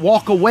cannot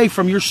walk away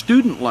from your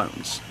student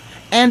loans.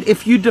 And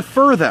if you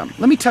defer them,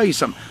 let me tell you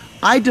something.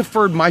 I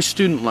deferred my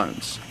student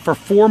loans for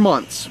 4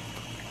 months.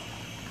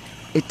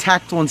 It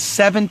tacked on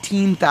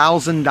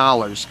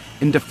 $17,000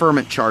 in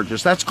deferment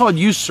charges. That's called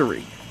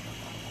usury.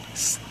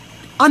 It's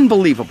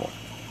unbelievable.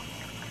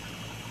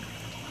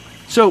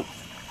 So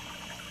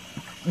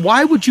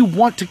why would you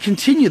want to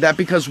continue that?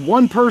 Because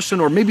one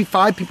person or maybe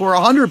 5 people or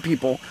 100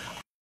 people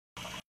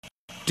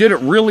did it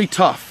really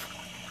tough.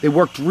 They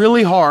worked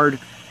really hard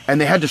and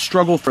they had to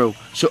struggle through.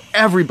 So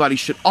everybody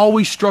should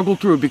always struggle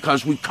through,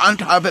 because we can't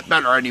have it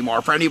better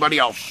anymore for anybody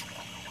else.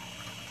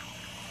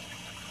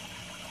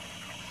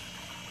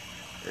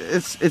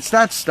 It's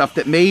that stuff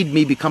that made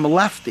me become a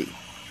lefty.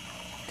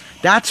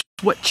 That's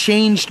what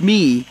changed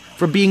me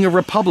from being a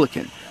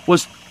Republican,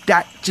 was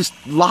that just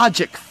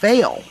logic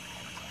fail.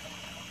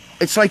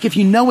 It's like, if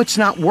you know it's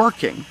not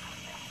working,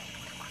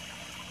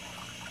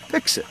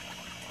 fix it.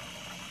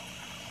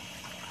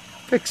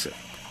 Fix it.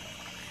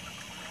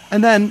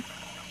 And then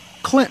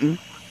Clinton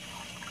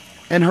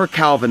and her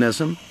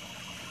Calvinism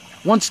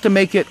wants to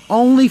make it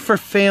only for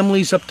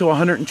families up to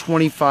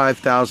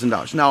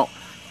 $125,000. Now,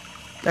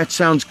 that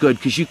sounds good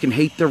because you can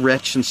hate the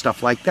rich and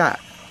stuff like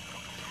that.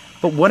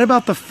 But what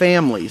about the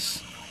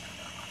families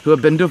who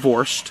have been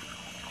divorced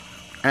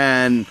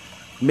and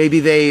maybe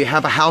they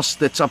have a house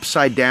that's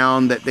upside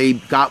down that they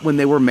got when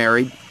they were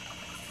married,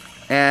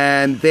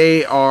 and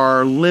they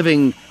are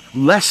living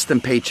less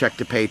than paycheck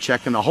to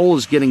paycheck, and the hole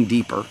is getting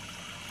deeper.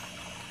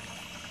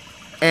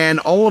 And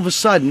all of a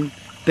sudden,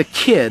 the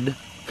kid,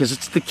 because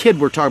it's the kid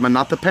we're talking about,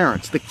 not the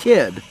parents, the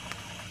kid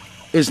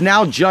is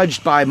now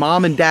judged by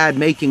mom and dad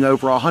making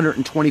over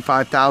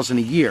 $125,000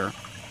 a year.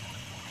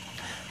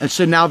 And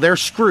so now they're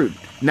screwed.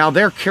 Now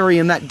they're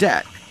carrying that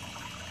debt.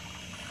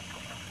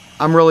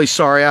 I'm really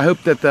sorry. I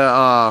hope that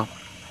the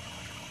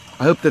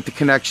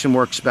connection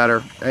works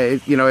better.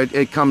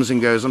 It comes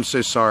and goes. I'm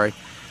so sorry.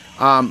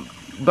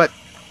 But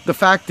the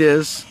fact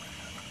is,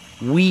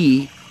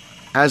 we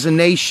as a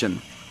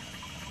nation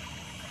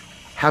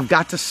have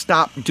got to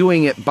stop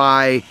doing it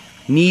by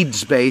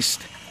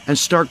needs-based and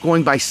start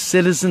going by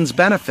citizens'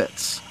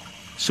 benefits.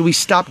 So we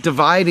stop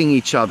dividing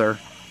each other.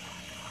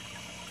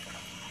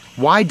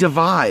 Why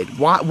divide?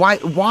 Why?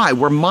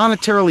 We're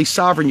monetarily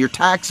sovereign. Your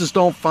taxes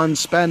don't fund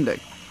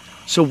spending.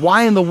 So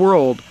why in the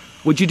world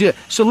would you do it?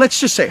 So let's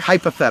just say,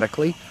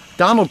 hypothetically,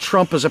 Donald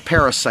Trump is a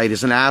parasite,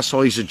 he's an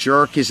asshole, he's a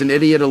jerk, he's an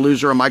idiot, a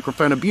loser, a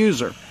microphone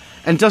abuser,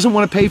 and doesn't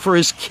want to pay for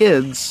his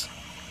kids'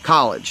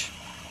 college.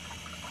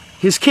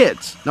 His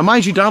kids. Now,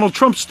 mind you, Donald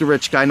Trump's the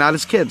rich guy, not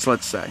his kids,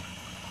 let's say.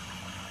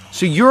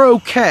 So you're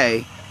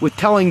okay with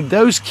telling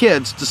those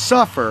kids to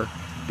suffer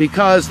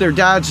because their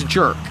dad's a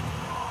jerk.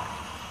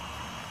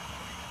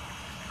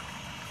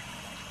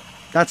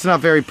 That's not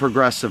very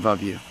progressive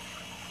of you.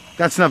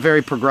 That's not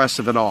very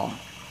progressive at all.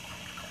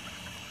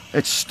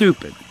 It's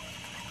stupid.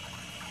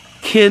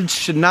 Kids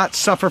should not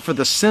suffer for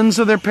the sins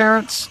of their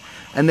parents,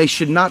 and they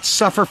should not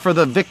suffer for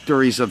the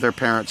victories of their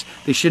parents.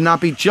 They should not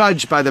be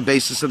judged by the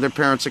basis of their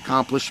parents'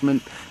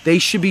 accomplishment. They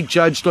should be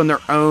judged on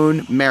their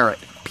own merit,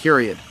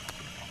 period.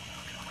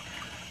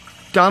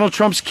 Donald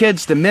Trump's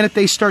kids, the minute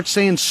they start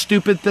saying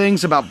stupid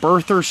things about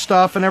birther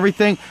stuff and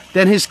everything,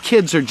 then his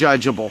kids are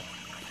judgeable.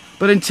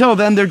 But until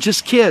then, they're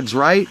just kids,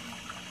 right?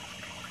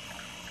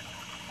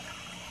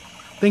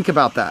 Think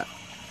about that.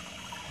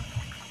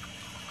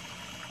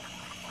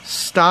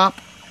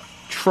 Stop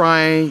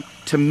trying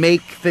to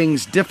make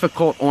things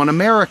difficult on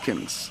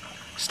Americans.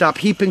 Stop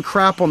heaping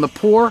crap on the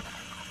poor.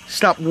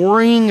 Stop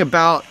worrying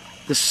about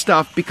the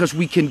stuff, because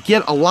we can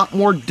get a lot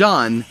more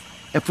done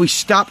if we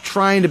stop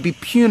trying to be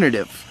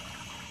punitive.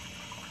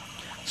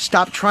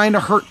 Stop trying to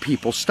hurt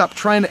people. Stop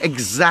trying to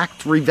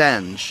exact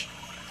revenge.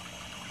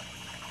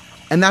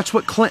 And that's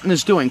what Clinton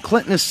is doing.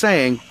 Clinton is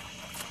saying,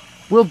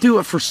 we'll do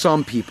it for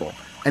some people.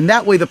 And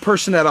that way the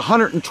person at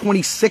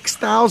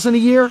 $126,000 a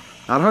year,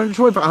 not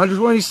 120, but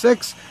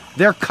 126,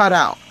 they're cut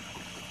out.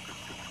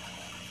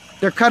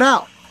 They're cut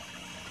out.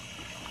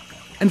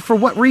 And for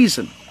what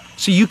reason?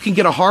 So you can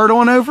get a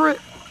hard-on over it?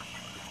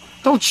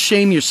 Don't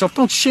shame yourself.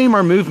 Don't shame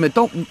our movement.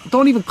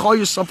 Don't even call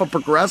yourself a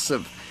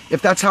progressive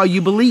if that's how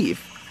you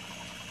believe.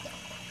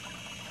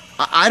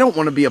 I don't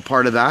want to be a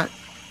part of that.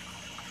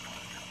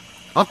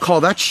 I'll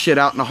call that shit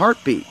out in a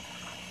heartbeat.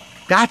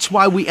 That's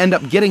why we end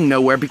up getting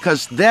nowhere,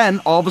 because then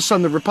all of a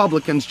sudden the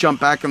Republicans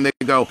jump back and they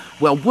go,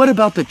 well, what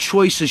about the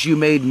choices you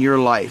made in your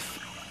life?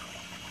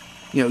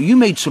 You know, you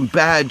made some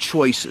bad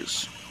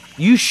choices.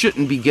 You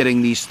shouldn't be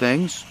getting these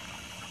things.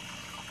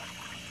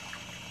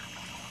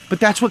 But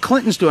that's what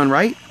Clinton's doing,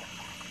 right?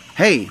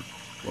 Hey,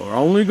 we're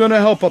only going to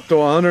help up to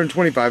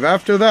 125.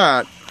 After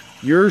that,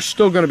 you're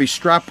still going to be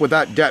strapped with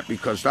that debt,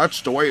 because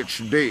that's the way it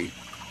should be.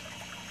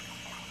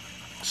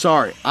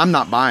 Sorry, I'm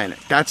not buying it.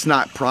 That's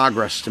not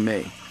progress to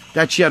me.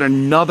 That's yet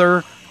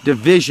another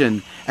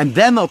division. And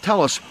then they'll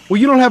tell us,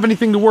 well, you don't have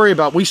anything to worry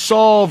about. We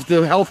solved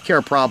the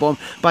healthcare problem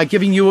by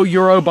giving you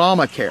your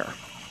Obamacare.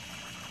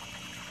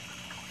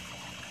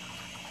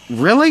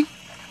 Really?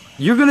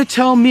 You're going to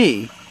tell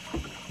me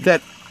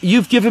that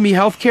you've given me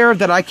healthcare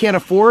that I can't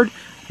afford?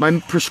 My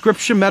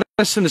prescription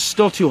medicine is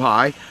still too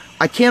high.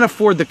 I can't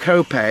afford the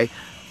copay.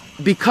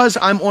 Because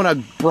I'm on a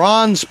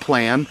bronze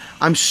plan,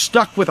 I'm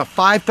stuck with a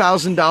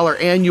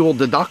 $5,000 annual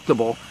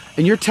deductible,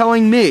 and you're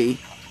telling me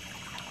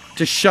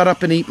to shut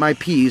up and eat my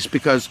peas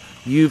because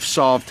you've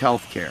solved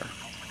health care.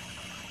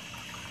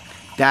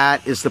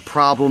 That is the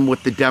problem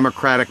with the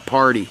Democratic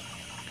Party.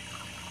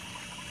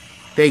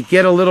 They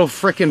get a little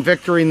frickin'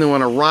 victory and they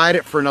want to ride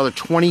it for another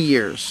 20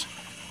 years.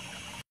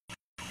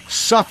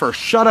 Suffer.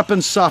 Shut up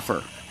and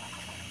suffer.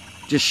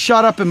 Just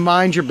shut up and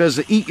mind your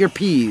business. Eat your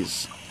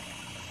peas.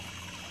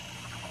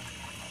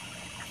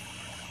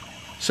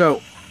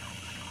 So,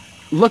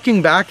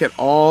 looking back at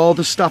all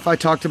the stuff I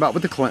talked about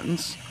with the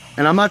Clintons,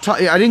 and I'm not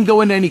talking, I didn't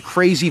go into any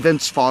crazy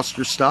Vince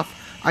Foster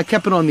stuff. I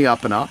kept it on the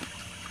up and up.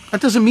 That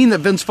doesn't mean that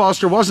Vince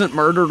Foster wasn't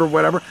murdered or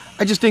whatever.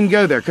 I just didn't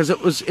go there because it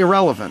was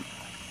irrelevant.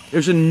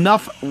 There's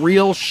enough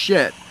real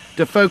shit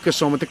to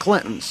focus on with the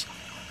Clintons.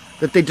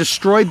 That they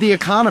destroyed the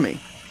economy.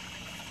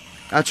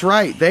 That's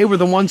right. They were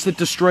the ones that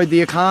destroyed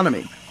the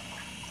economy.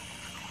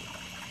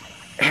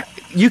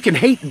 You can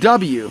hate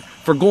W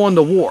for going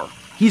to war.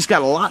 He's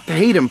got a lot to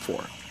hate him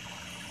for.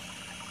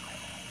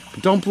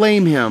 But don't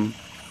blame him.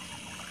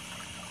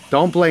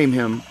 Don't blame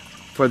him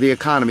for the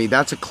economy.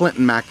 That's a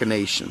Clinton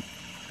machination.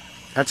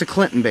 That's a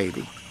Clinton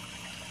baby.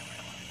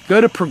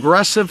 Go to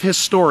progressive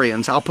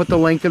historians. I'll put the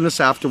link in this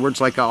afterwards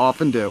like I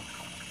often do.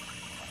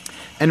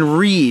 And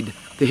read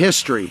the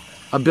history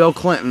of Bill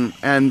Clinton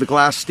and the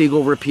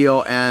Glass-Steagall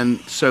repeal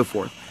and so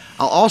forth.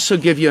 I'll also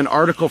give you an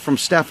article from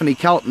Stephanie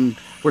Kelton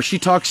where she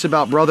talks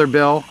about Brother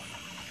Bill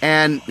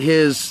and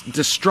his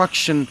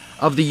destruction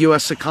of the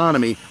U.S.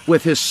 economy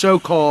with his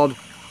so-called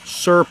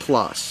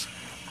surplus.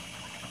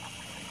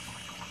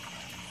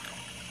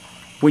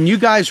 When you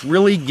guys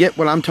really get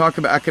what I'm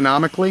talking about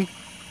economically,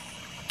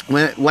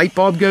 when that light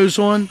bulb goes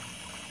on,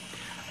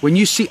 when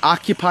you see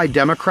Occupy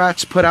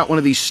Democrats put out one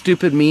of these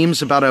stupid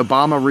memes about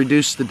Obama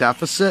reduced the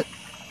deficit,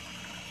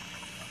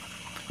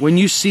 when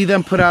you see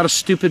them put out a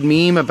stupid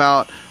meme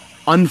about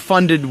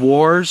unfunded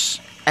wars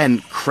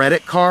and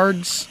credit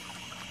cards,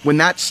 when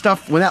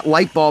that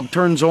light bulb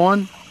turns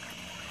on,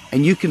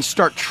 and you can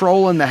start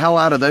trolling the hell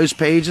out of those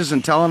pages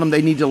and telling them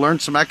they need to learn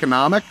some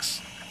economics,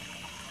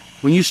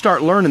 when you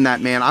start learning that,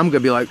 man, I'm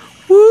going to be like,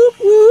 whoop,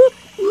 whoop,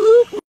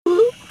 whoop,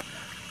 whoop.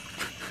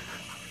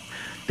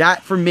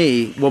 That, for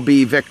me, will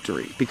be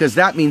victory, because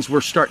that means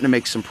we're starting to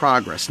make some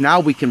progress. Now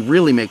we can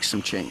really make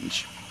some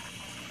change.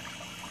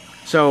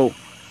 So,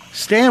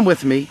 stand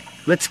with me.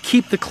 Let's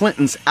keep the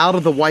Clintons out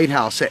of the White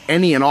House at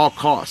any and all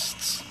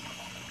costs.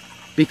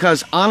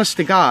 Because, honest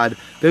to God,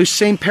 those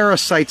same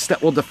parasites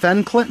that will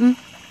defend Clinton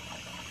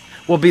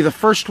will be the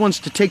first ones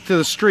to take to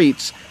the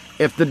streets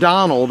if the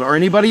Donald or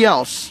anybody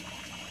else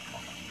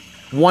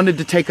wanted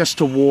to take us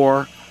to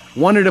war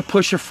wanted to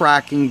push a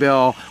fracking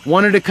bill,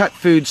 wanted to cut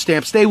food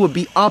stamps, they would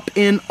be up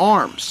in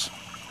arms.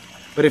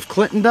 But if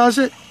Clinton does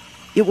it,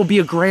 it will be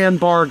a grand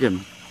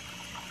bargain.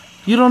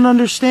 You don't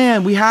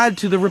understand. We had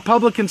to. The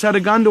Republicans had a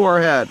gun to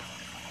our head.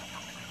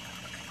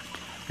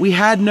 We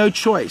had no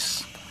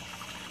choice.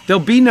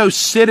 There'll be no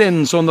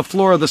sit-ins on the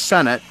floor of the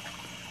Senate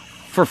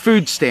for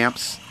food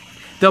stamps.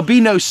 There'll be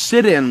no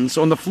sit-ins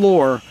on the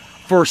floor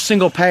for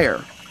single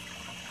payer.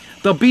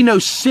 There'll be no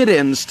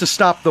sit-ins to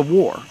stop the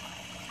war.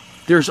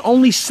 There's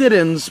only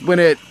sit-ins when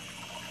it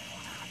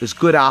is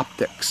good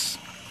optics.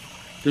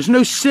 There's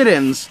no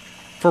sit-ins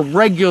for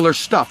regular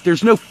stuff.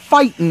 There's no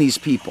fighting these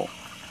people.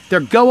 They're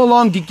go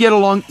along to get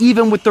along,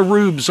 even with the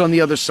rubes on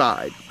the other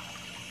side.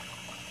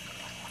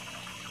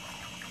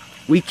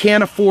 We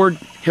can't afford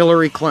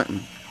Hillary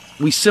Clinton.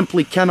 We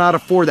simply cannot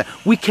afford that.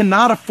 We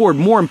cannot afford,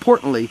 more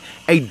importantly,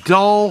 a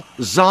dull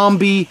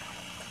zombie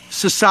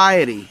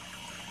society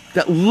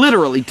that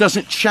literally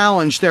doesn't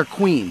challenge their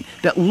queen,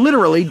 that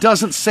literally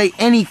doesn't say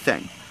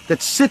anything,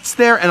 that sits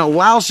there and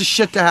allows the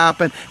shit to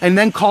happen and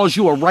then calls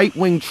you a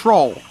right-wing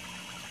troll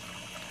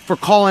for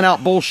calling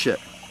out bullshit.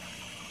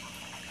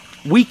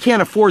 We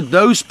can't afford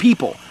those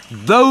people.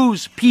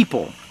 Those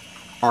people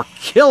are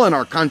killing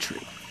our country.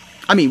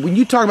 I mean, when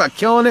you talk about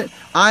killing it,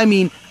 I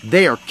mean,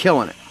 they are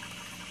killing it.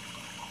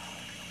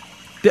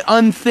 The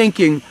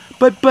unthinking,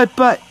 but.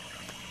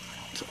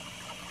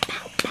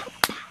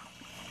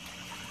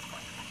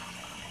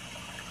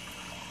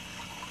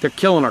 They're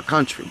killing our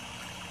country.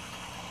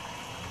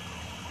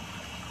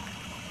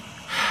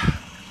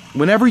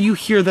 Whenever you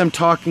hear them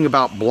talking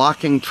about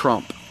blocking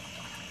Trump,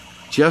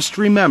 just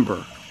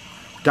remember,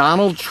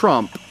 Donald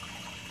Trump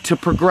to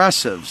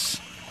progressives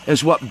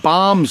is what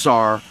bombs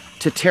are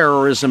to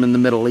terrorism in the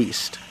Middle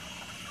East.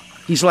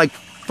 He's like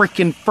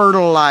freaking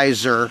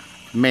fertilizer,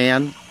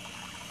 man.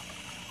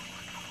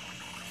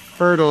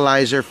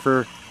 Fertilizer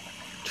for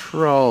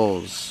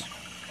trolls.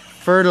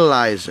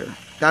 Fertilizer.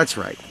 That's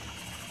right.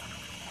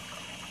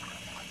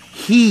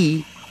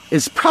 He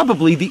is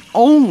probably the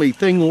only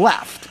thing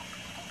left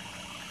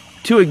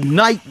to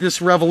ignite this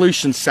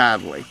revolution,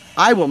 sadly.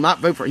 I will not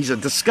vote for him. He's a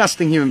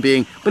disgusting human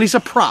being, but he's a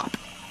prop.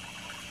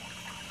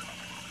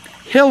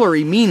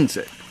 Hillary means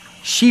it.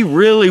 She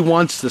really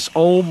wants this.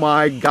 Oh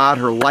my God,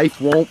 her life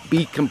won't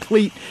be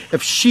complete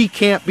if she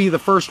can't be the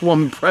first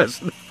woman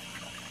president.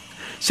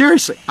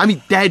 Seriously, I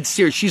mean, dead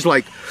serious. She's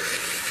like,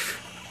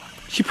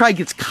 she probably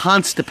gets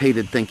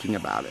constipated thinking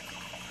about it.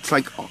 It's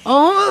like,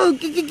 oh,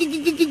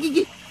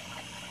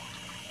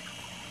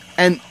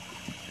 and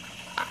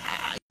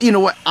you know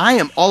what? I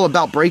am all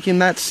about breaking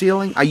that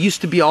ceiling. I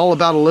used to be all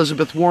about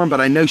Elizabeth Warren,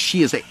 but I know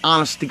she is a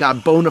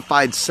honest-to-God, bona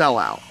fide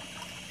sellout.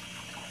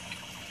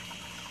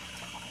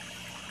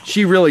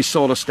 She really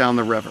sold us down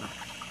the river.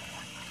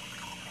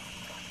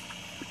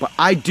 But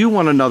I do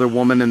want another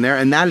woman in there,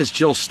 and that is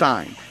Jill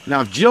Stein.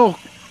 Now, if Jill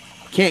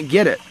can't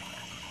get it,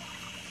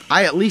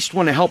 I at least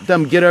want to help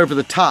them get over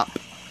the top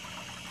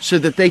so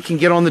that they can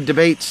get on the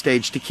debate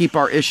stage to keep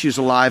our issues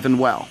alive and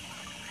well.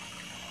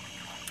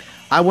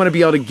 I want to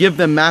be able to give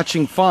them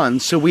matching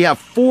funds so we have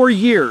 4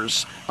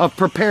 years of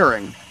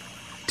preparing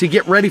to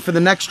get ready for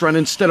the next run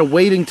instead of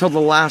waiting till the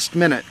last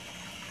minute.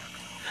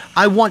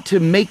 I want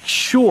to make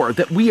sure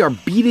that we are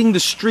beating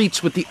the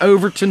streets with the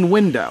Overton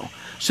window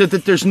so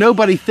that there's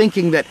nobody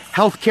thinking that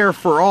healthcare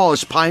for all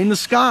is pie in the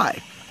sky.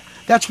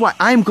 That's why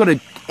I'm going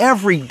to,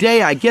 every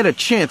day I get a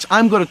chance,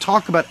 I'm going to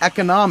talk about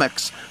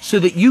economics so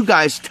that you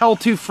guys tell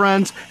 2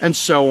 friends and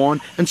so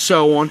on and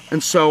so on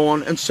and so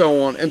on and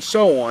so on and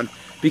so on.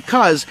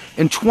 Because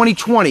in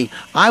 2020,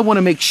 I want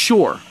to make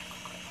sure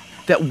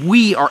that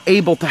we are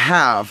able to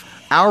have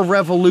our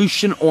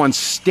revolution on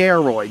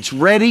steroids,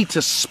 ready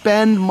to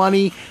spend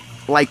money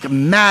like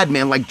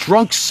madmen, like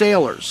drunk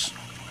sailors.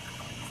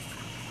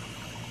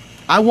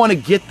 I want to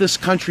get this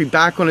country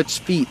back on its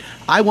feet.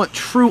 I want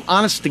true,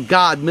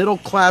 honest-to-God,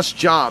 middle-class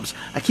jobs.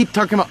 I keep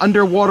talking about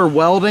underwater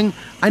welding.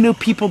 I know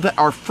people that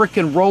are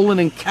frickin' rolling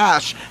in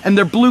cash, and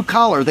they're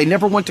blue-collar. They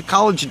never went to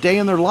college a day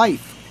in their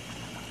life.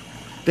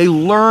 They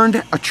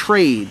learned a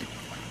trade,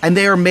 and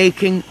they are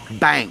making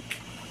bank.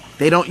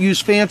 They don't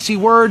use fancy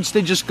words.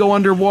 They just go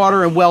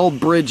underwater and weld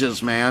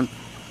bridges, man.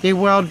 They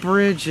weld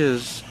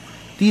bridges.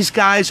 These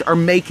guys are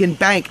making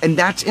bank, and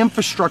that's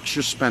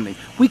infrastructure spending.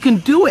 We can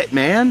do it,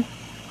 man.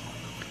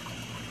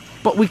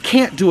 But we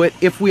can't do it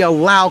if we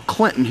allow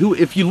Clinton, who,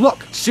 if you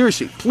look,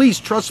 seriously, please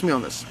trust me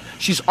on this.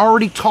 She's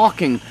already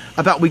talking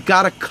about we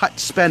gotta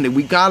cut spending.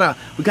 We gotta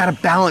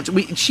balance.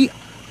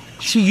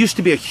 She used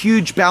to be a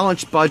huge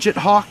balanced budget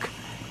hawk.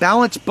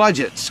 Balanced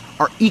budgets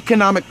are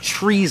economic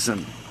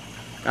treason.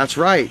 That's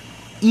right.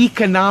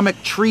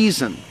 Economic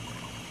treason.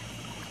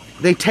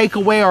 They take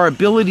away our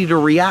ability to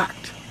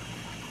react.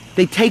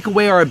 They take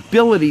away our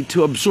ability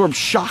to absorb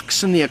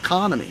shocks in the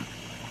economy.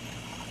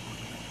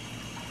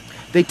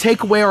 They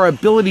take away our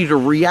ability to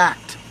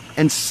react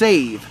and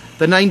save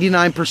the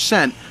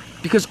 99%,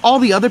 because all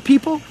the other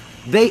people,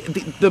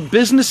 the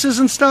businesses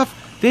and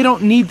stuff, they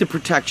don't need the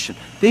protection.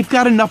 They've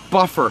got enough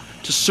buffer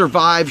to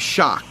survive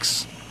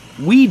shocks.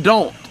 We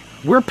don't.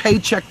 We're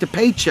paycheck to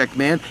paycheck,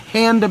 man,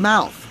 hand to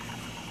mouth.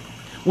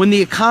 When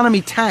the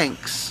economy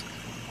tanks,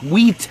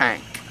 we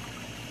tank.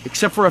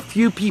 Except for a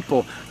few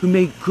people who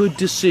made good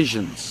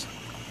decisions.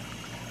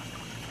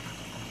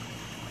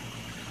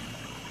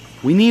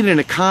 We need an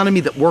economy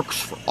that works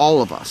for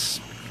all of us.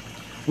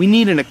 We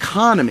need an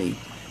economy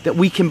that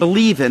we can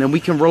believe in and we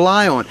can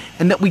rely on,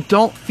 and that we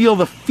don't feel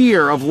the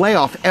fear of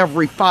layoff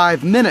every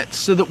 5 minutes,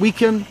 so that we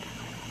can,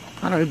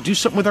 I don't know, do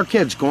something with our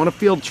kids, go on a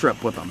field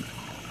trip with them,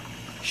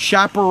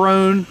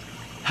 chaperone,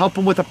 help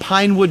them with a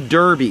Pinewood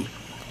Derby,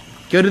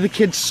 go to the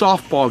kids'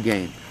 softball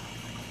game,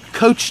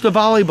 coach the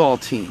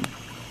volleyball team,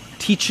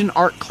 teach an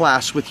art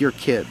class with your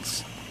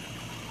kids.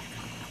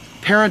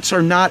 Parents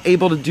are not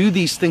able to do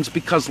these things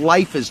because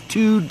life is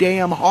too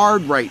damn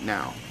hard right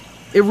now.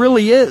 It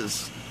really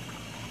is.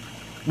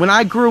 When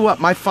I grew up,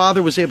 my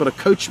father was able to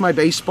coach my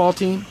baseball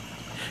team.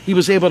 He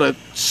was able to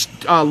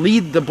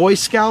lead the Boy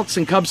Scouts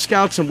and Cub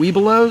Scouts and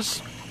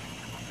Webelos.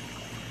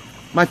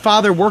 My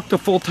father worked a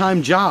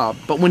full-time job,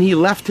 but when he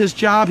left his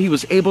job, he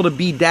was able to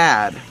be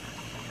dad.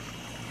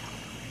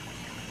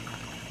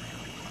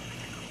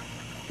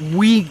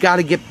 We got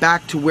to get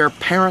back to where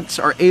parents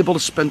are able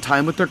to spend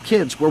time with their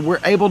kids, where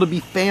we're able to be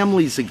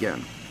families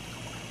again.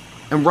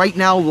 And right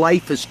now,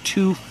 life is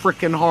too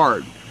freaking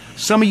hard.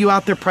 Some of you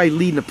out there probably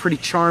leading a pretty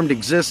charmed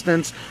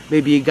existence.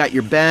 Maybe you got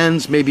your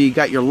Benz, maybe you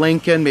got your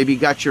Lincoln, maybe you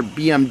got your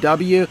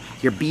BMW,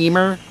 your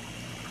Beamer.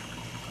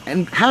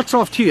 And hats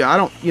off to you. I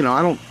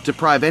don't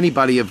deprive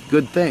anybody of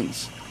good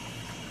things.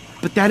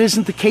 But that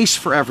isn't the case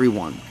for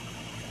everyone.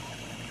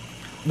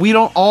 We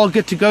don't all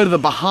get to go to the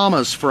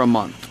Bahamas for a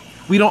month.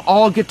 We don't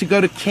all get to go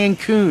to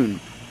Cancun,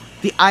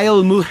 the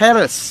Isle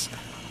Mujeres,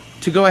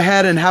 to go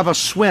ahead and have a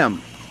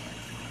swim.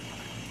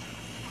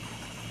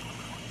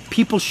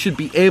 People should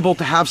be able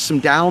to have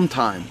some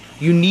downtime.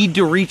 You need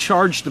to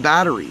recharge the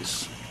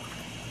batteries.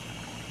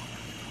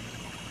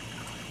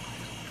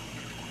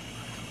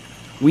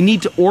 We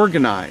need to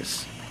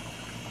organize.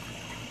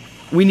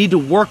 We need to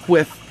work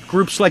with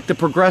groups like the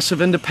Progressive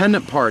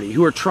Independent Party,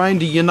 who are trying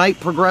to unite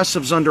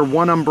progressives under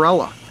one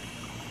umbrella.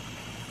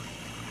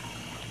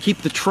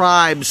 Keep the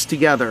tribes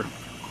together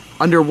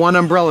under one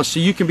umbrella, so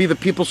you can be the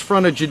People's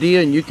Front of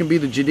Judea and you can be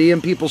the Judean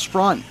People's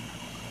Front.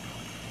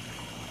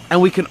 And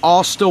we can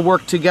all still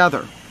work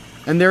together.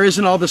 And there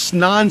isn't all this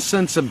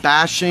nonsense of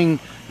bashing,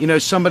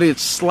 somebody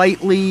that's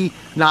slightly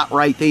not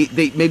right.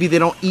 Maybe they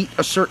don't eat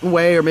a certain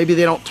way, or maybe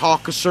they don't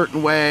talk a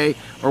certain way,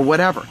 or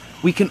whatever.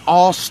 We can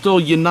all still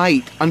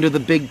unite under the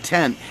big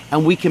tent,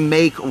 and we can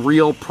make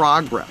real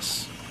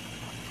progress.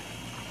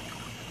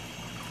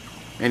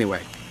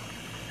 Anyway,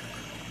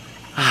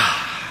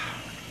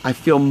 I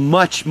feel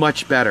much,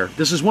 much better.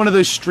 This is one of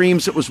those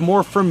streams that was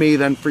more for me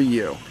than for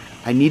you.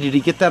 I needed to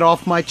get that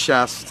off my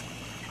chest.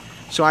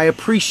 So I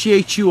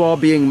appreciate you all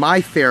being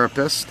my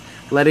therapist,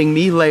 letting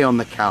me lay on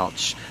the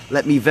couch,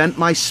 let me vent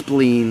my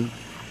spleen,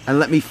 and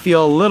let me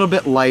feel a little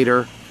bit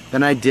lighter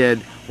than I did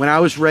when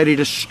I was ready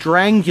to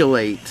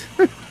strangulate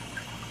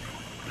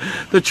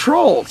the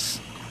trolls.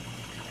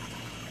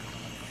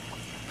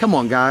 Come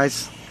on,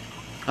 guys.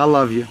 I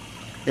love you.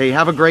 Hey,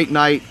 have a great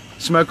night.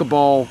 Smoke a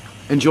bowl.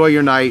 Enjoy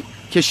your night.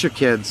 Kiss your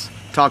kids.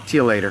 Talk to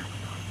you later.